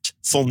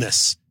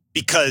artfulness,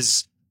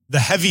 because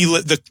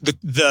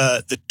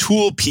the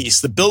tool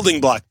piece, the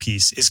building block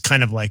piece is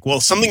kind of like,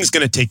 well, something's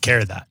going to take care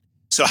of that.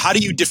 So how do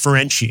you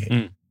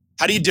differentiate?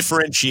 How do you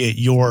differentiate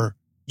you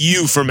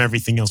from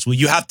everything else? Well,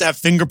 you have to have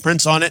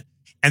fingerprints on it,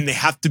 and they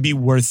have to be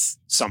worth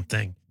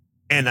something.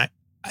 And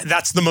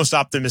that's the most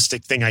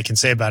optimistic thing I can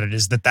say about it,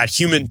 is that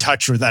human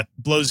touch, or that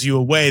blows you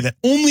away, that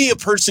only a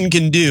person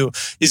can do,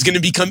 is going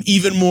to become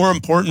even more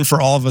important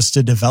for all of us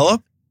to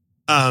develop.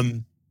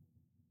 But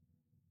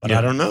yeah.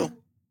 I don't know.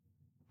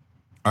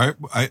 All right.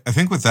 I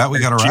think with that, we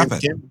got to wrap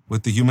it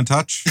with the human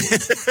touch.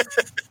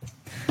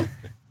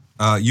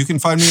 You can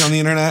find me on the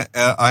internet.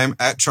 I'm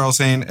at Charles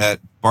Hain at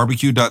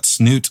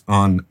barbecue.snoot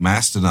on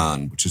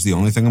Mastodon, which is the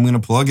only thing I'm going to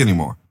plug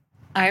anymore.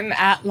 I'm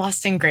at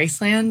Lost in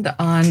Graceland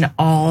on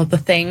all the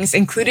things,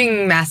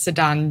 including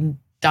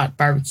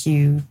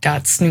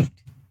mastodon.barbecue.snoot.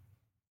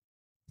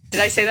 Did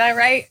I say that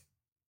right?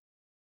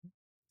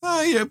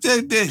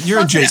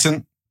 You're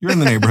adjacent. You're in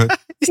the neighborhood.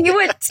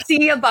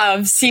 See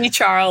above. See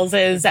Charles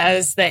is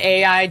as the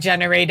AI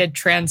generated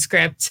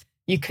transcript.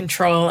 You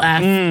Control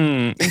F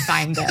and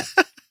find it.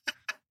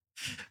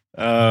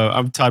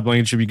 I'm Todd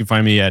Blankenship. You can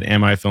find me at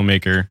Am I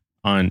Filmmaker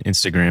on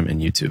Instagram and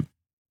YouTube.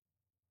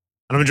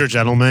 And I'm George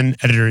Edelman,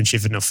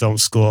 editor-in-chief at No Film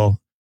School.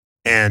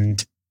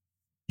 And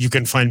you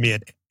can find me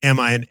at Am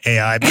I an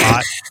AI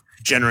bot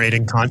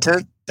generating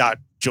content?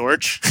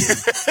 .George.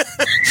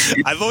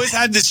 I've always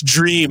had this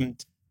dream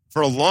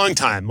for a long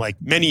time, like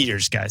many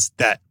years, guys,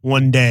 that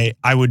one day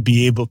I would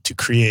be able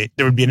to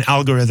there would be an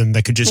algorithm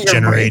that could just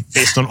generate,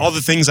 based on all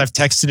the things I've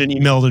texted and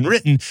emailed and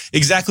written,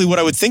 exactly what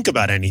I would think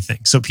about anything.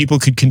 So people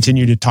could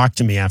continue to talk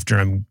to me after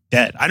I'm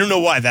dead. I don't know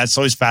why. That's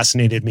always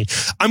fascinated me.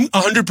 I'm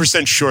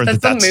 100% sure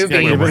that's a movie.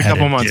 Give it a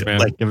couple months, man.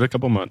 Like, give it a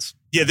couple months.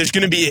 Yeah, there's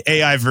going to be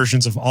AI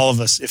versions of all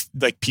of us if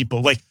like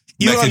people like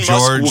Elon Mecha Musk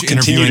George will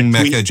continue interviewing to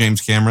tweet. Mecha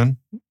James Cameron.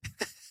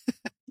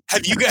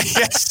 Have you guys?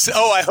 Yes.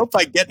 Oh, I hope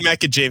I get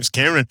Mecha James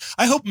Cameron.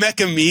 I hope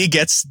Mecha Me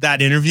gets that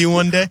interview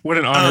one day. What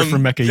an honor for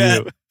Mecha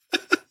you.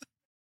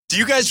 Do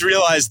you guys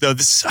realize though?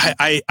 This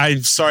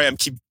I'm sorry.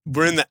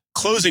 We're in the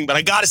closing, but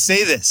I got to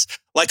say this.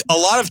 Like a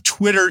lot of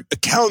Twitter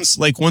accounts,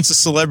 like once a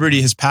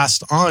celebrity has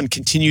passed on,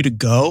 continue to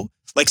go.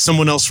 Like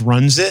someone else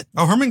runs it.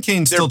 Oh, Herman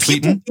Cain's still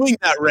tweeting. There are people doing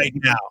that right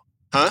now,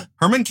 huh?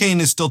 Herman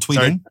Cain is still tweeting.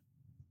 Sorry?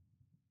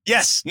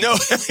 Yes, no,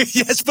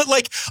 yes, but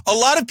like a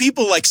lot of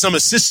people, like some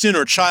assistant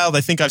or child,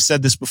 I think I've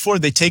said this before,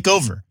 they take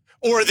over,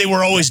 or they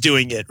were always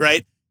doing it,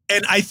 right?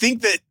 And I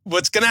think that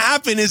what's going to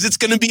happen is it's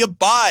going to be a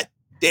bot,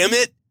 damn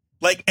it.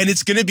 Like, and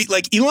it's going to be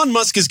like Elon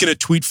Musk is going to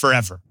tweet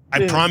forever.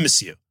 I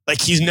promise you. Like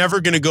he's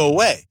never going to go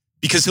away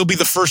because he'll be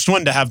the first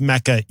one to have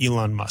Mecha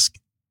Elon Musk.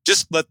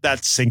 Just let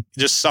that sink.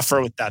 Just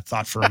suffer with that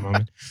thought for a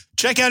moment.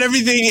 Check out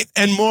everything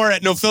and more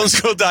at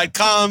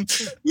nofilmschool.com.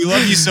 We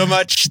love you so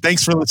much.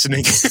 Thanks for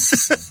listening.